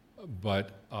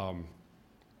 but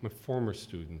my former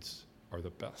students are the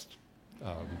best.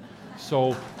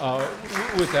 So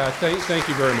with that, thank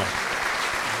you very much.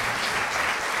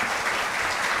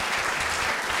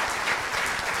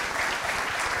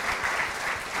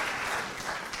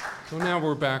 So now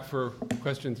we're back for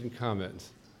questions and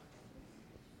comments.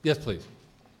 Yes, please.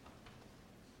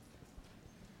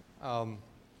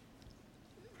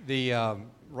 The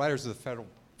writers of the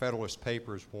Federalist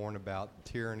Papers warn about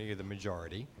tyranny of the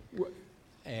majority.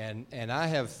 And I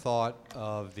have thought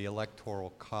of the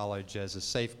Electoral College as a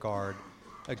safeguard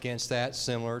against that,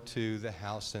 similar to the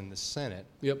House and the Senate.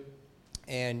 Yep.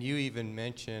 And you even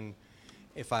mentioned,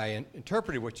 if I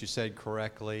interpreted what you said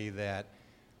correctly, that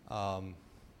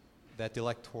that the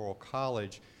Electoral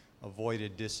College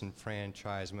avoided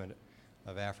disenfranchisement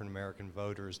of African American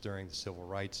voters during the Civil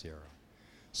Rights era.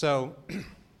 So,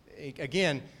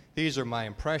 again, these are my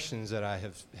impressions that I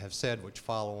have said, which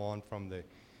follow on from the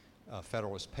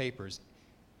Federalist Papers.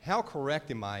 How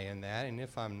correct am I in that? And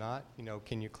if I'm not,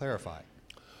 can you clarify?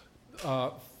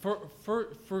 So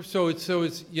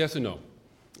it's yes and no.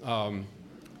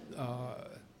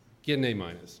 Get an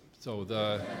A-. So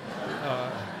the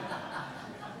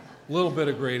little bit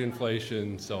of grade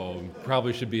inflation, so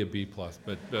probably should be a B+, but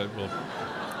well,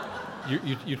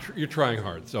 you're trying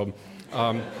hard. So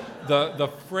the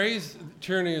phrase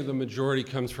tyranny of the majority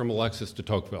comes from Alexis de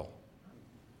Tocqueville.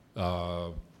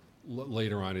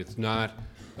 Later on, it's not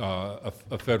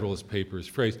a Federalist Papers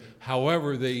phrase.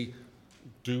 However, the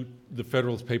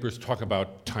Federalist Papers talk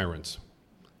about tyrants.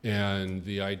 And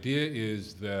the idea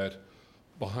is that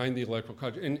behind the Electoral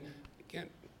College, and again,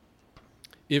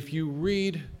 if you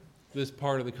read this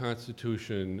part of the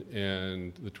Constitution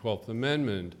and the 12th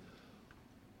Amendment,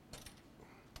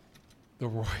 the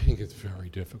writing is very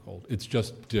difficult. It's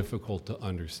just difficult to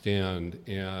understand.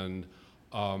 And,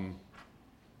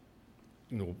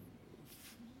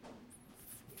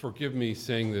 forgive me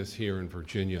saying this here in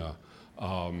Virginia,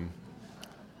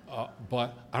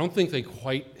 But I don't think they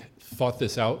quite thought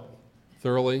this out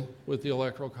thoroughly with the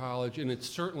Electoral College, and it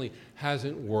certainly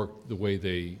hasn't worked the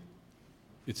way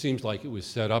it seems like it was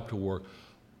set up to work.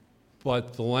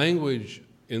 But the language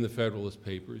in the Federalist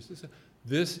Papers is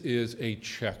this is a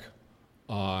check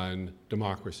on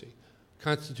democracy. The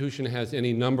Constitution has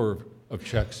any number of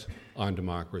checks on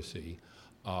democracy.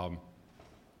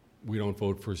 We don't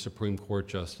vote for Supreme Court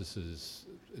justices,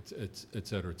 et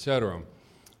cetera, et cetera.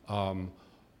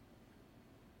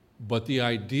 But the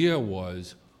idea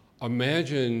was,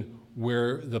 imagine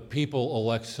where the people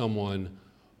elect someone,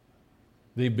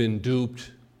 they've been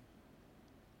duped,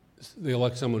 they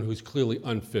elect someone who's clearly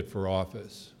unfit for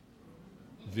office.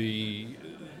 The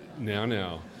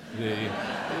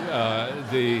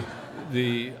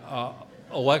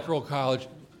Electoral College,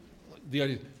 the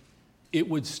idea, it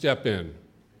would step in.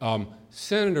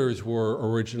 Senators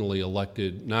were originally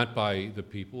elected not by the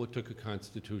people. It took a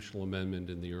constitutional amendment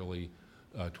in the early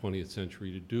 20th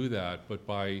century to do that, but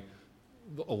by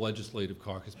a legislative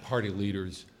caucus, party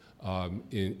leaders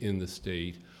in the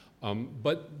state.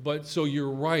 But so you're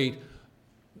right,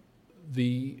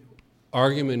 the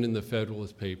argument in the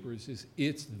Federalist Papers is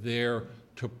it's there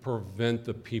to prevent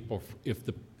the people,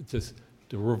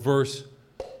 to reverse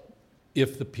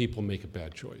if the people make a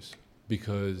bad choice,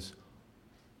 because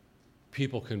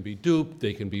people can be duped,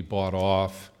 they can be bought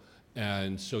off,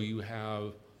 and so you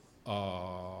have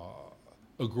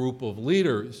a group of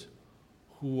leaders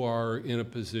who are in a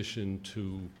position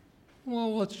to,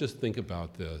 well, let's just think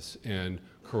about this and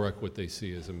correct what they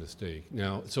see as a mistake.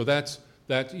 Now, so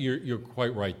you're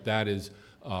quite right. That is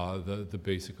the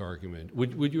basic argument.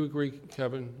 Would you agree,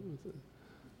 Kevin?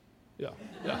 Yeah.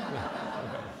 Okay.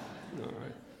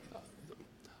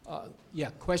 All right. Yeah,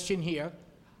 question here.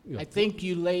 Yeah. I think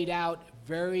you laid out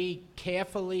very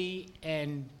carefully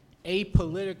and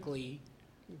apolitically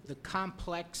the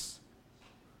complex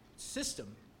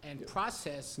system and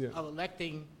process Yeah. of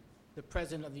electing the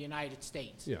President of the United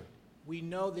States. Yeah. We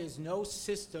know there's no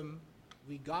system,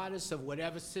 regardless of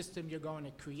whatever system you're going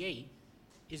to create,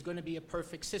 is going to be a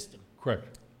perfect system.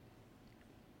 Correct.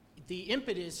 The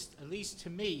impetus, at least to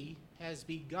me, has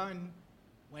begun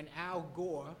when Al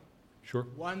Gore Sure.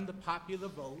 won the popular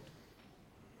vote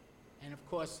and, of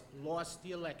course, lost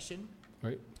the election.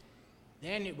 Right.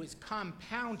 Then it was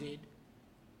compounded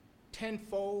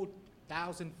tenfold,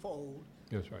 thousandfold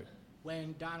That's right.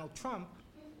 when Donald Trump,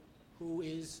 who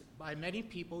is by many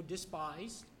people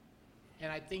despised,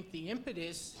 and I think the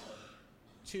impetus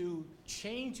to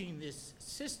changing this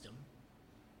system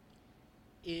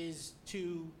is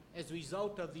to, as a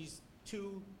result of these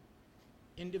two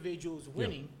individuals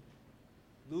winning,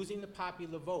 losing the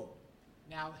popular vote.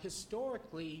 Now,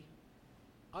 historically,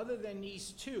 other than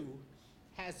these two,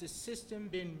 has the system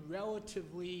been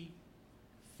relatively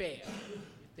fair, if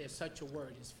there's such a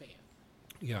word as fair?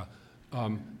 Yeah.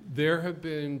 There have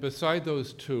been, beside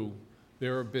those two,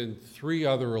 there have been 3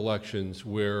 other elections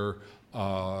where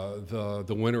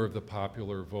the winner of the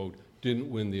popular vote didn't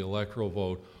win the electoral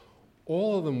vote.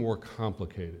 All of them were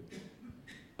complicated.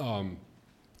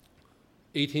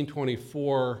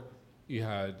 1824, you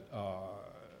had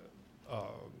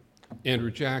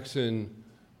Andrew Jackson,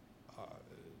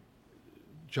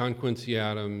 John Quincy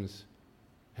Adams,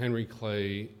 Henry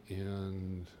Clay,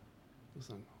 and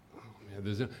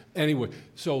anyway.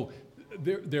 So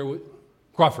there was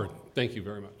Crawford. Thank you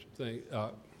very much.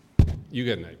 You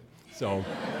get an A. So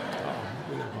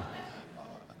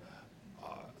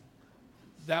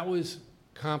that was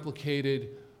complicated.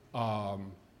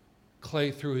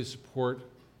 Clay threw his support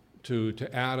to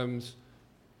Adams.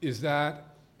 Is that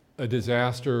a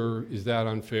disaster? Is that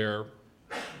unfair?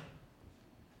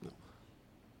 No.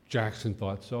 Jackson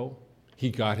thought so. He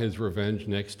got his revenge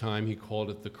next time. He called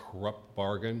it the corrupt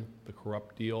bargain, the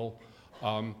corrupt deal.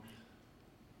 In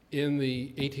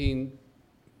the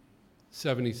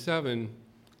 1877,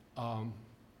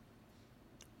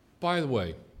 by the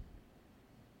way,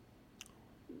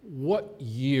 what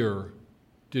year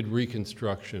did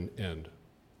Reconstruction end?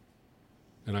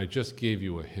 And I just gave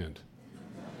you a hint,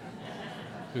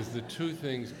 because the two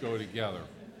things go together.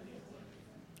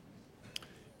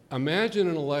 Imagine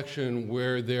an election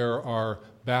where there are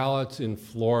ballots in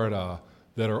Florida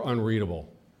that are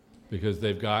unreadable because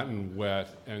they've gotten wet,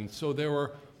 and so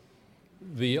the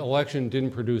election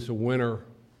didn't produce a winner.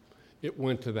 It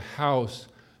went to the House,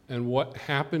 and what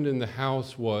happened in the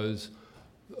House was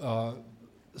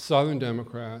Southern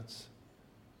Democrats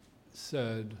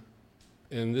said,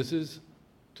 and this is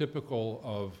typical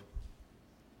of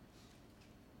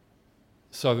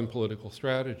Southern political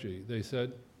strategy, they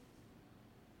said,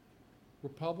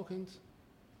 Republicans,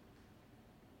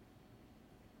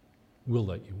 we'll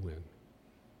let you win.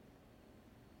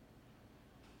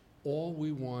 All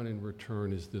we want in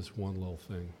return is this one little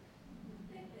thing.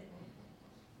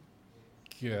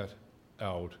 Get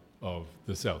out of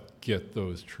the South. Get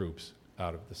those troops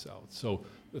out of the South. So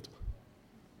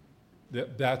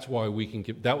that's why we can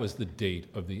give, that was the date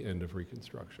of the end of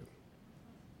Reconstruction.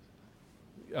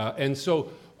 And so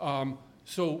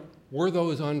were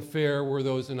those unfair, were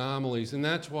those anomalies? And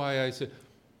that's why I said,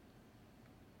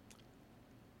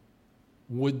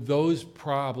 would those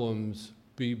problems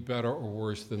be better or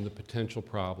worse than the potential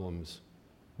problems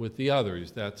with the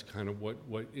others? That's kind of what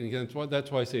again,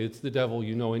 that's why I say it's the devil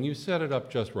you know, and you set it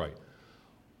up just right.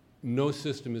 No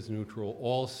system is neutral.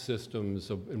 All systems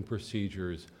and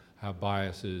procedures have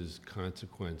biases,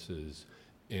 consequences,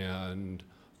 and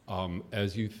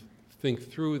as you think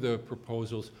through the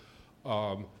proposals,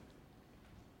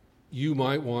 you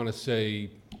might want to say,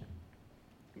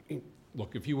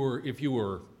 look, if you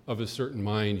were of a certain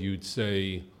mind, you'd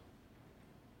say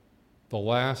the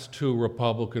last 2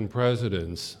 Republican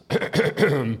presidents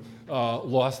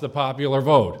lost the popular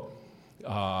vote,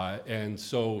 and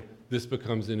so this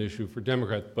becomes an issue for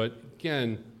Democrats. But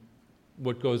again,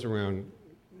 what goes around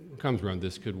comes around.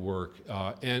 This could work,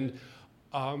 and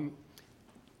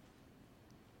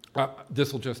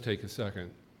this will just take a second.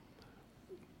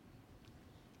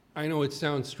 I know it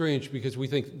sounds strange because we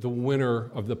think the winner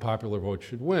of the popular vote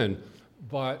should win,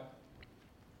 but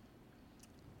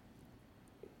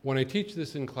when I teach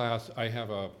this in class,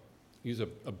 I use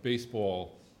a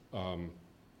baseball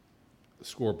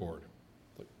scoreboard,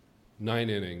 like 9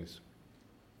 innings.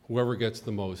 Whoever gets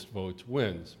the most votes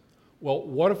wins. Well,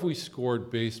 what if we scored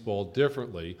baseball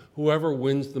differently? Whoever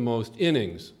wins the most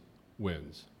innings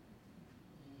wins.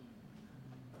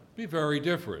 Be very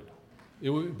different. It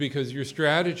would, because your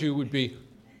strategy would be,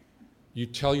 you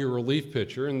tell your relief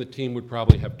pitcher, and the team would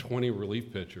probably have 20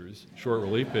 relief pitchers, short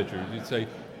relief pitchers. You'd say,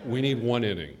 we need 1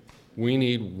 inning. We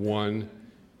need 1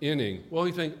 inning. Well,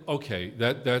 you think, okay,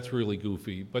 that's really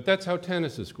goofy, but that's how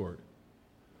tennis is scored.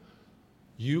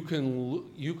 You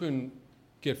can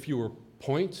get fewer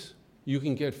points, you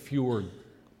can get fewer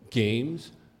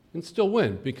games, and still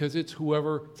win, because it's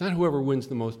not whoever wins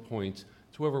the most points,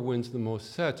 it's whoever wins the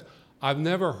most sets. I've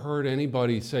never heard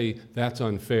anybody say that's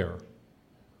unfair.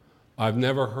 I've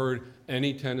never heard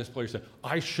any tennis player say,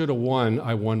 I should have won,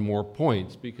 I won more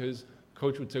points, because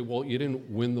coach would say, well, you didn't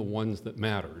win the ones that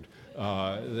mattered.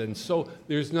 And so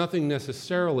there's nothing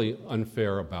necessarily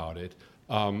unfair about it.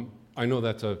 I know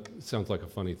sounds like a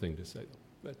funny thing to say,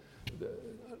 but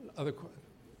other questions?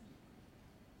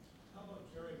 How about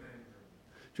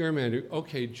gerrymandering? Gerrymandering,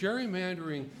 okay,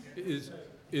 gerrymandering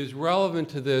is relevant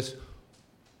to this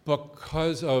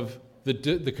because of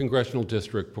the congressional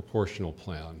district proportional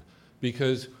plan.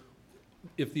 Because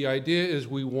if the idea is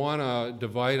we want to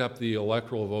divide up the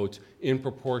electoral votes in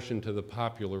proportion to the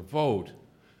popular vote,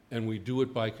 and we do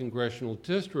it by congressional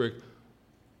district,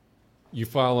 you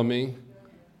follow me?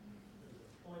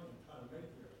 Point I'm trying to make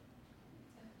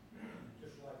here.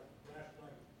 Just like last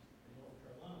night in North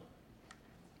Carolina,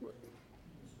 you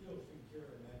can still see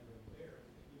gerrymandering there,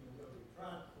 even though they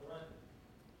tried to correct it.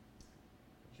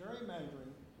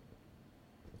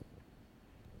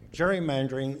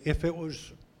 Gerrymandering,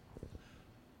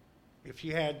 if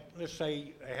you had, let's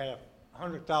say, they had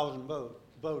 100,000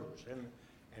 voters,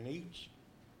 and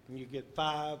you get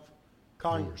 5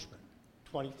 congressmen,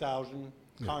 20,000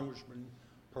 congressmen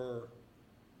per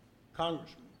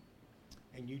congressman,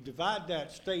 and you divide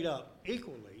that state up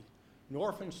equally,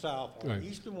 north and south, or Right.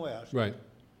 east and west, Right.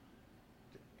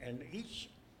 and each,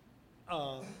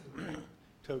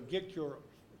 to get your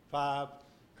 5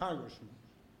 congressmen,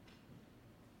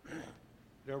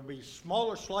 there will be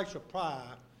smaller slice of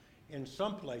pie in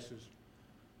some places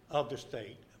of the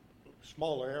state,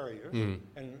 smaller areas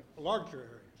and larger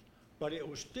areas, but it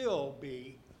will still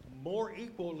be more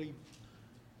equally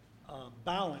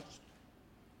balanced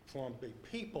from the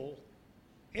people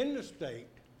in the state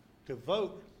to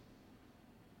vote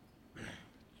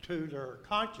to their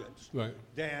conscience Right.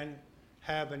 than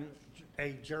having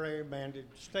a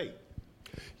gerrymandered state.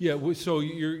 Yeah, so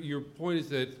your point is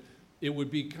that it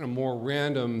would be kind of more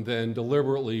random than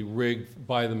deliberately rigged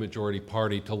by the majority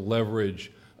party to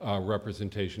leverage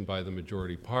representation by the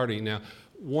majority party. Now,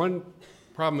 one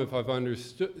problem, if I've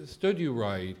understood you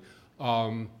right,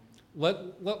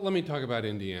 let me talk about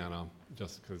Indiana,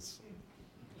 just because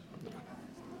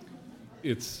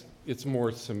it's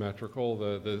more symmetrical,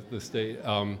 the state.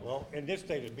 Well, in this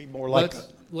state, it'd be more like,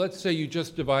 Let's say you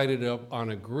just divide it up on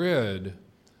a grid.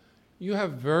 You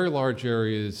have very large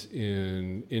areas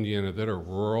in Indiana that are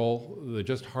rural, that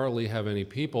just hardly have any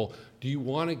people. Do you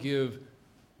want to give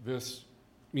this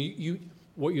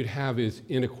what you'd have is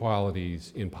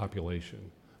inequalities in population,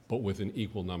 but with an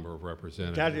equal number of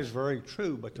representatives. That is very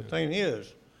true, but the thing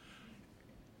is,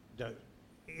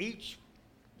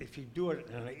 if you do it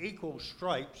in an equal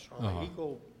stripes or an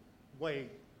equal way,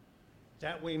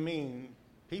 that would mean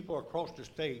people across the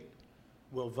state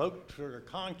will vote to their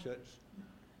conscience,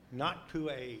 not to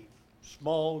a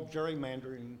small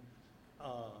gerrymandering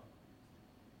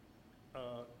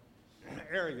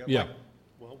area. Yeah. Like,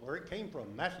 well, where it came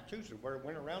from, Massachusetts, where it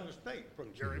went around the state from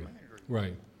gerrymandering.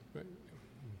 Right.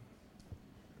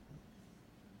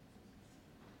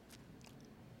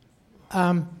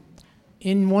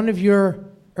 In one of your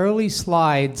early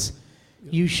slides,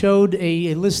 you showed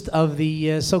a list of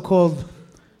the so-called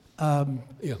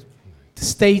Yeah.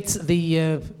 states,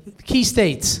 the key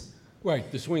states, Right,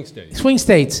 the swing states. swing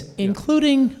states,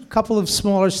 including a couple of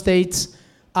smaller states,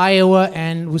 Iowa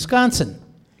and Wisconsin.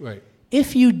 Right,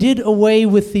 If you did away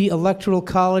with the electoral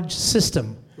college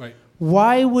system, right.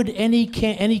 why would any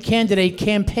candidate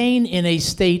campaign in a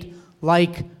state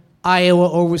like Iowa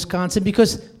or Wisconsin?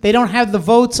 Because they don't have the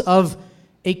votes of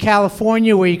a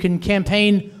California where you can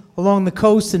campaign along the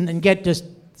coast and get just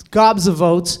gobs of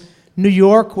votes, New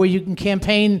York where you can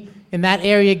campaign in that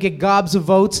area, get gobs of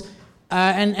votes,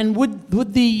 and would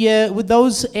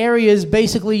those areas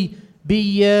basically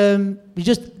be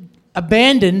just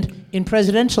abandoned in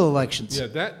presidential elections? Yeah,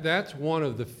 that's one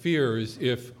of the fears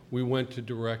if we went to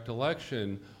direct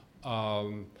election.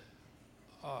 And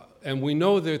we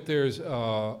know that there's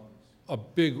a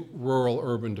big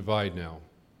rural-urban divide now.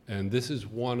 And this is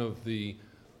one of the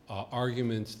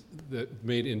arguments that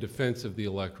made in defense of the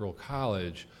Electoral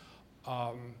College.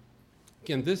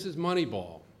 Again, this is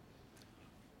Moneyball.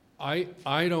 I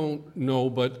don't know,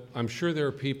 but I'm sure there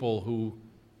are people who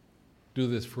do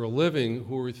this for a living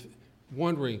who are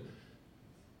wondering,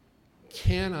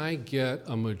 can I get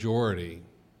a majority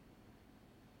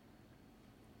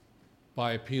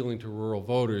by appealing to rural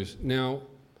voters? Now,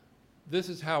 this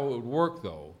is how it would work,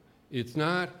 though. It's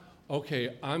not,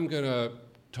 okay, I'm going to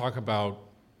talk about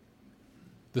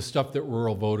the stuff that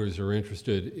rural voters are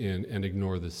interested in and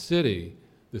ignore the cities.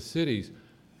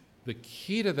 The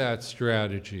key to that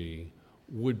strategy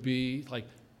would be, like,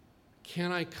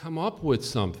 can I come up with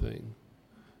something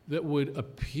that would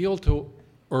appeal to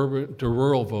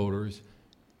rural voters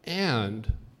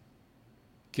and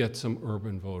get some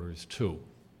urban voters too?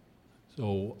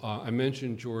 So I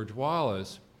mentioned George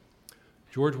Wallace.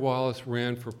 George Wallace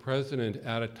ran for president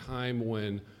at a time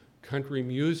when country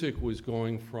music was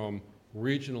going from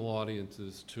regional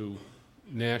audiences to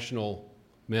national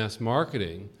mass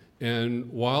marketing. And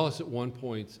Wallace at one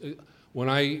point, when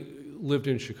I lived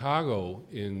in Chicago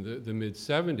in the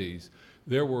mid-'70s,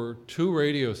 there were 2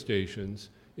 radio stations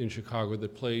in Chicago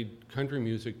that played country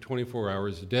music 24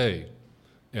 hours a day.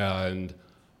 And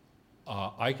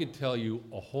I could tell you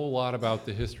a whole lot about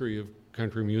the history of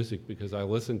country music because I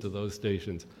listened to those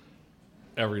stations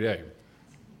every day.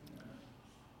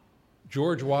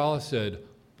 George Wallace said,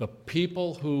 the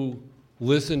people who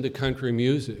listen to country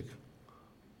music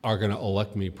are going to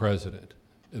elect me president.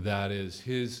 That is,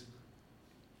 his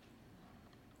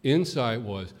insight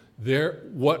was,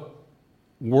 what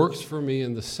works for me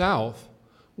in the South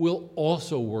will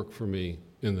also work for me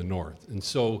in the North. And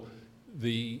so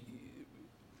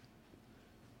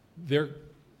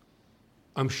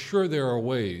I'm sure there are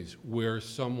ways where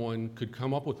someone could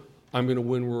come up with, I'm going to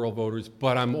win rural voters,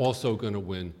 but I'm also going to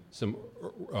win some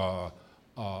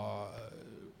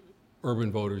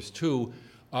urban voters too.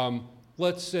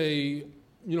 Let's say,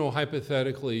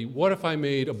 hypothetically, what if I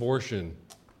made abortion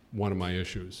one of my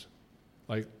issues?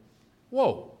 Like,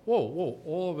 whoa,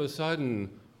 all of a sudden,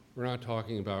 we're not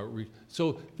talking about,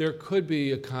 so there could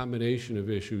be a combination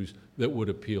of issues that would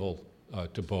appeal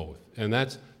to both. And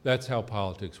that's how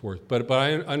politics works. But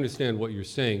I understand what you're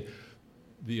saying.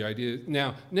 The idea,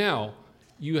 now,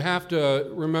 you have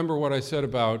to remember what I said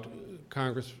about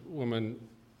Congresswoman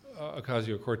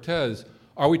Ocasio-Cortez.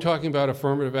 Are we talking about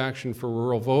affirmative action for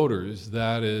rural voters?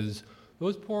 That is,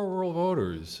 those poor rural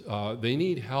voters, they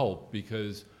need help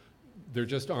because there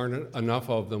just aren't enough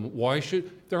of them.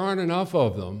 There aren't enough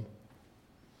of them.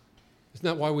 Isn't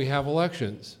that why we have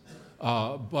elections?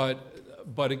 But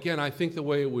again, I think the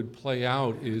way it would play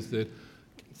out is that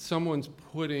someone's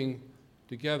putting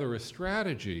together a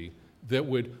strategy that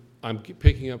would, I'm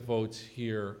picking up votes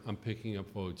here, I'm picking up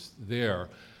votes there.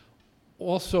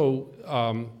 Also,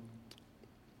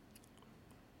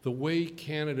 the way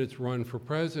candidates run for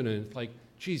president, like,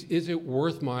 geez, is it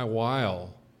worth my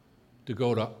while to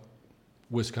go to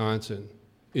Wisconsin?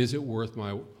 Is it worth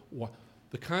my while?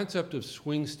 The concept of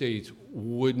swing states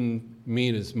wouldn't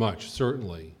mean as much,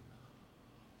 certainly.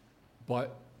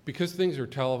 But because things are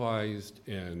televised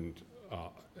and,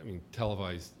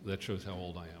 televised, that shows how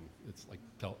old I am. It's like,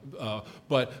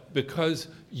 but because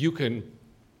you can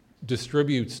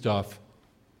distribute stuff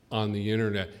on the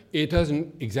internet, it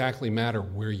doesn't exactly matter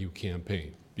where you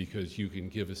campaign, because you can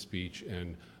give a speech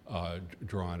and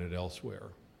draw on it elsewhere.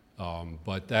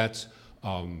 But that's,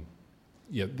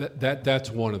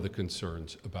 that's one of the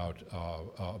concerns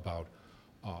about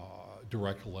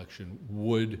direct election.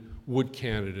 Would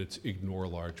candidates ignore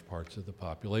large parts of the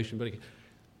population? But again,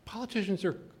 politicians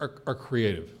are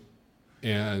creative,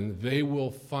 and they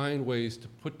will find ways to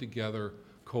put together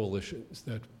coalitions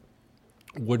that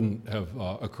wouldn't have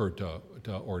occurred to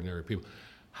ordinary people.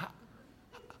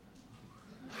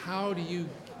 How do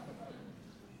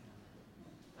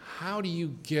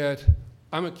you get,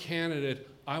 I'm a candidate,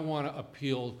 I want to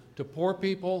appeal to poor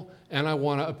people and I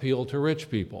want to appeal to rich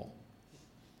people.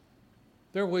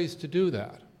 There are ways to do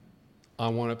that.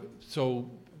 So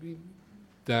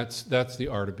that's the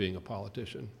art of being a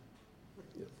politician.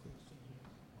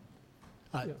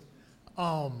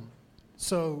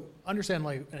 So understand,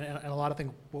 and a lot of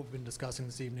things what we've been discussing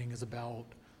this evening is about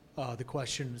the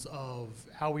questions of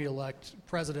how we elect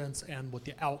presidents and what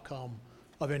the outcome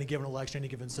of any given election, any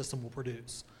given system will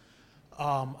produce.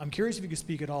 I'm curious if you could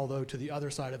speak at all, though, to the other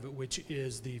side of it, which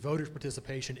is the voters'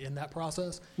 participation in that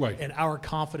process, Right. and our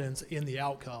confidence in the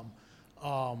outcome.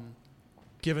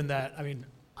 Given that, I'm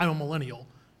a millennial,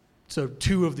 so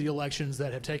 2 of the elections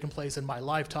that have taken place in my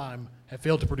lifetime have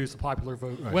failed to produce a popular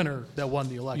vote Right. winner that won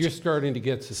the election. You're starting to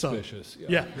get suspicious.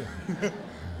 Yeah.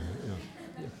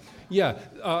 Yeah,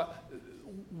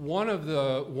 one of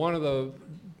the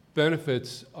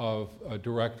benefits of a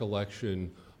direct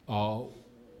election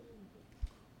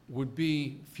would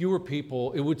be fewer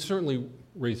people. It would certainly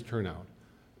raise turnout,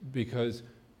 because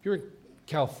if you're in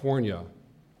California,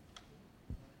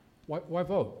 why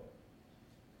vote?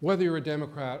 Whether you're a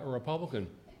Democrat or Republican,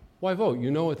 why vote?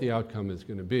 You know what the outcome is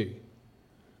going to be.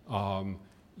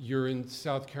 You're in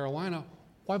South Carolina,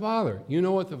 why bother? You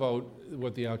know what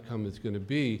the outcome is going to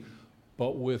be.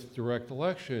 But with direct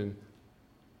election,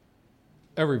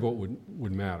 every vote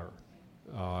would matter.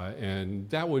 And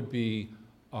that would be,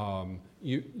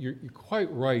 you're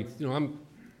quite right. I'm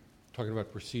talking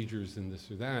about procedures and this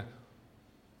or that.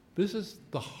 This is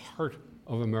the heart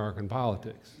of American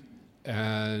politics.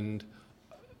 And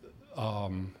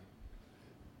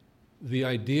the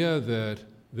idea that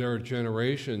there are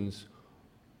generations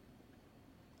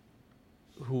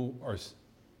who are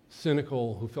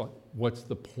cynical, who feel, what's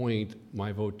the point?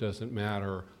 My vote doesn't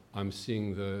matter. I'm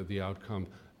seeing the outcome.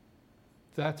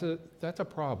 That's a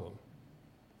problem.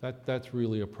 That's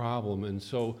really a problem. And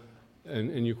so,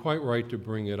 and you're quite right to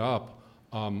bring it up.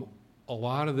 A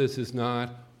lot of this is not,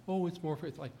 it's more,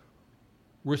 it's like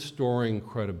restoring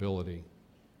credibility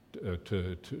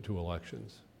to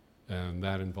elections. And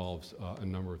that involves a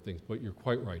number of things. But you're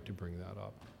quite right to bring that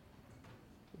up.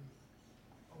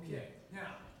 Okay, now,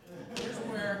 here's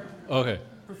where, Okay.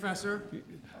 Professor,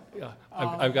 Yeah,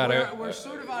 I've got to. we're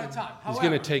sort of out of time. He's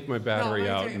going to However- take my battery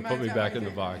No, out and put me back in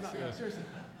the box. No, seriously.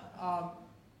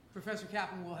 Professor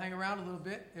Kaplan will hang around a little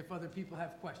bit if other people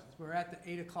have questions. We're at the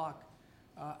 8 o'clock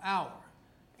hour.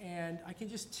 And I can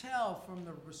just tell from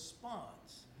the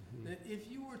response that if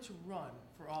you were to run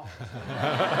for office,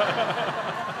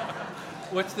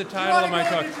 What's the you title want of to my go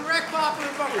talk? to direct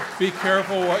popular vote. Be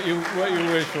careful what you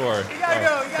wish for. You gotta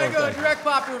go Okay. direct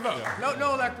popular vote.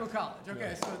 No electoral college.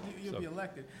 Okay, so you'll be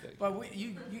elected. But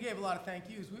you gave a lot of thank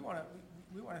yous. We want to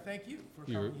thank you for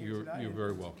coming here tonight. You're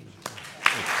very welcome.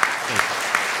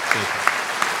 Thank you.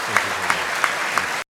 Thank you very much.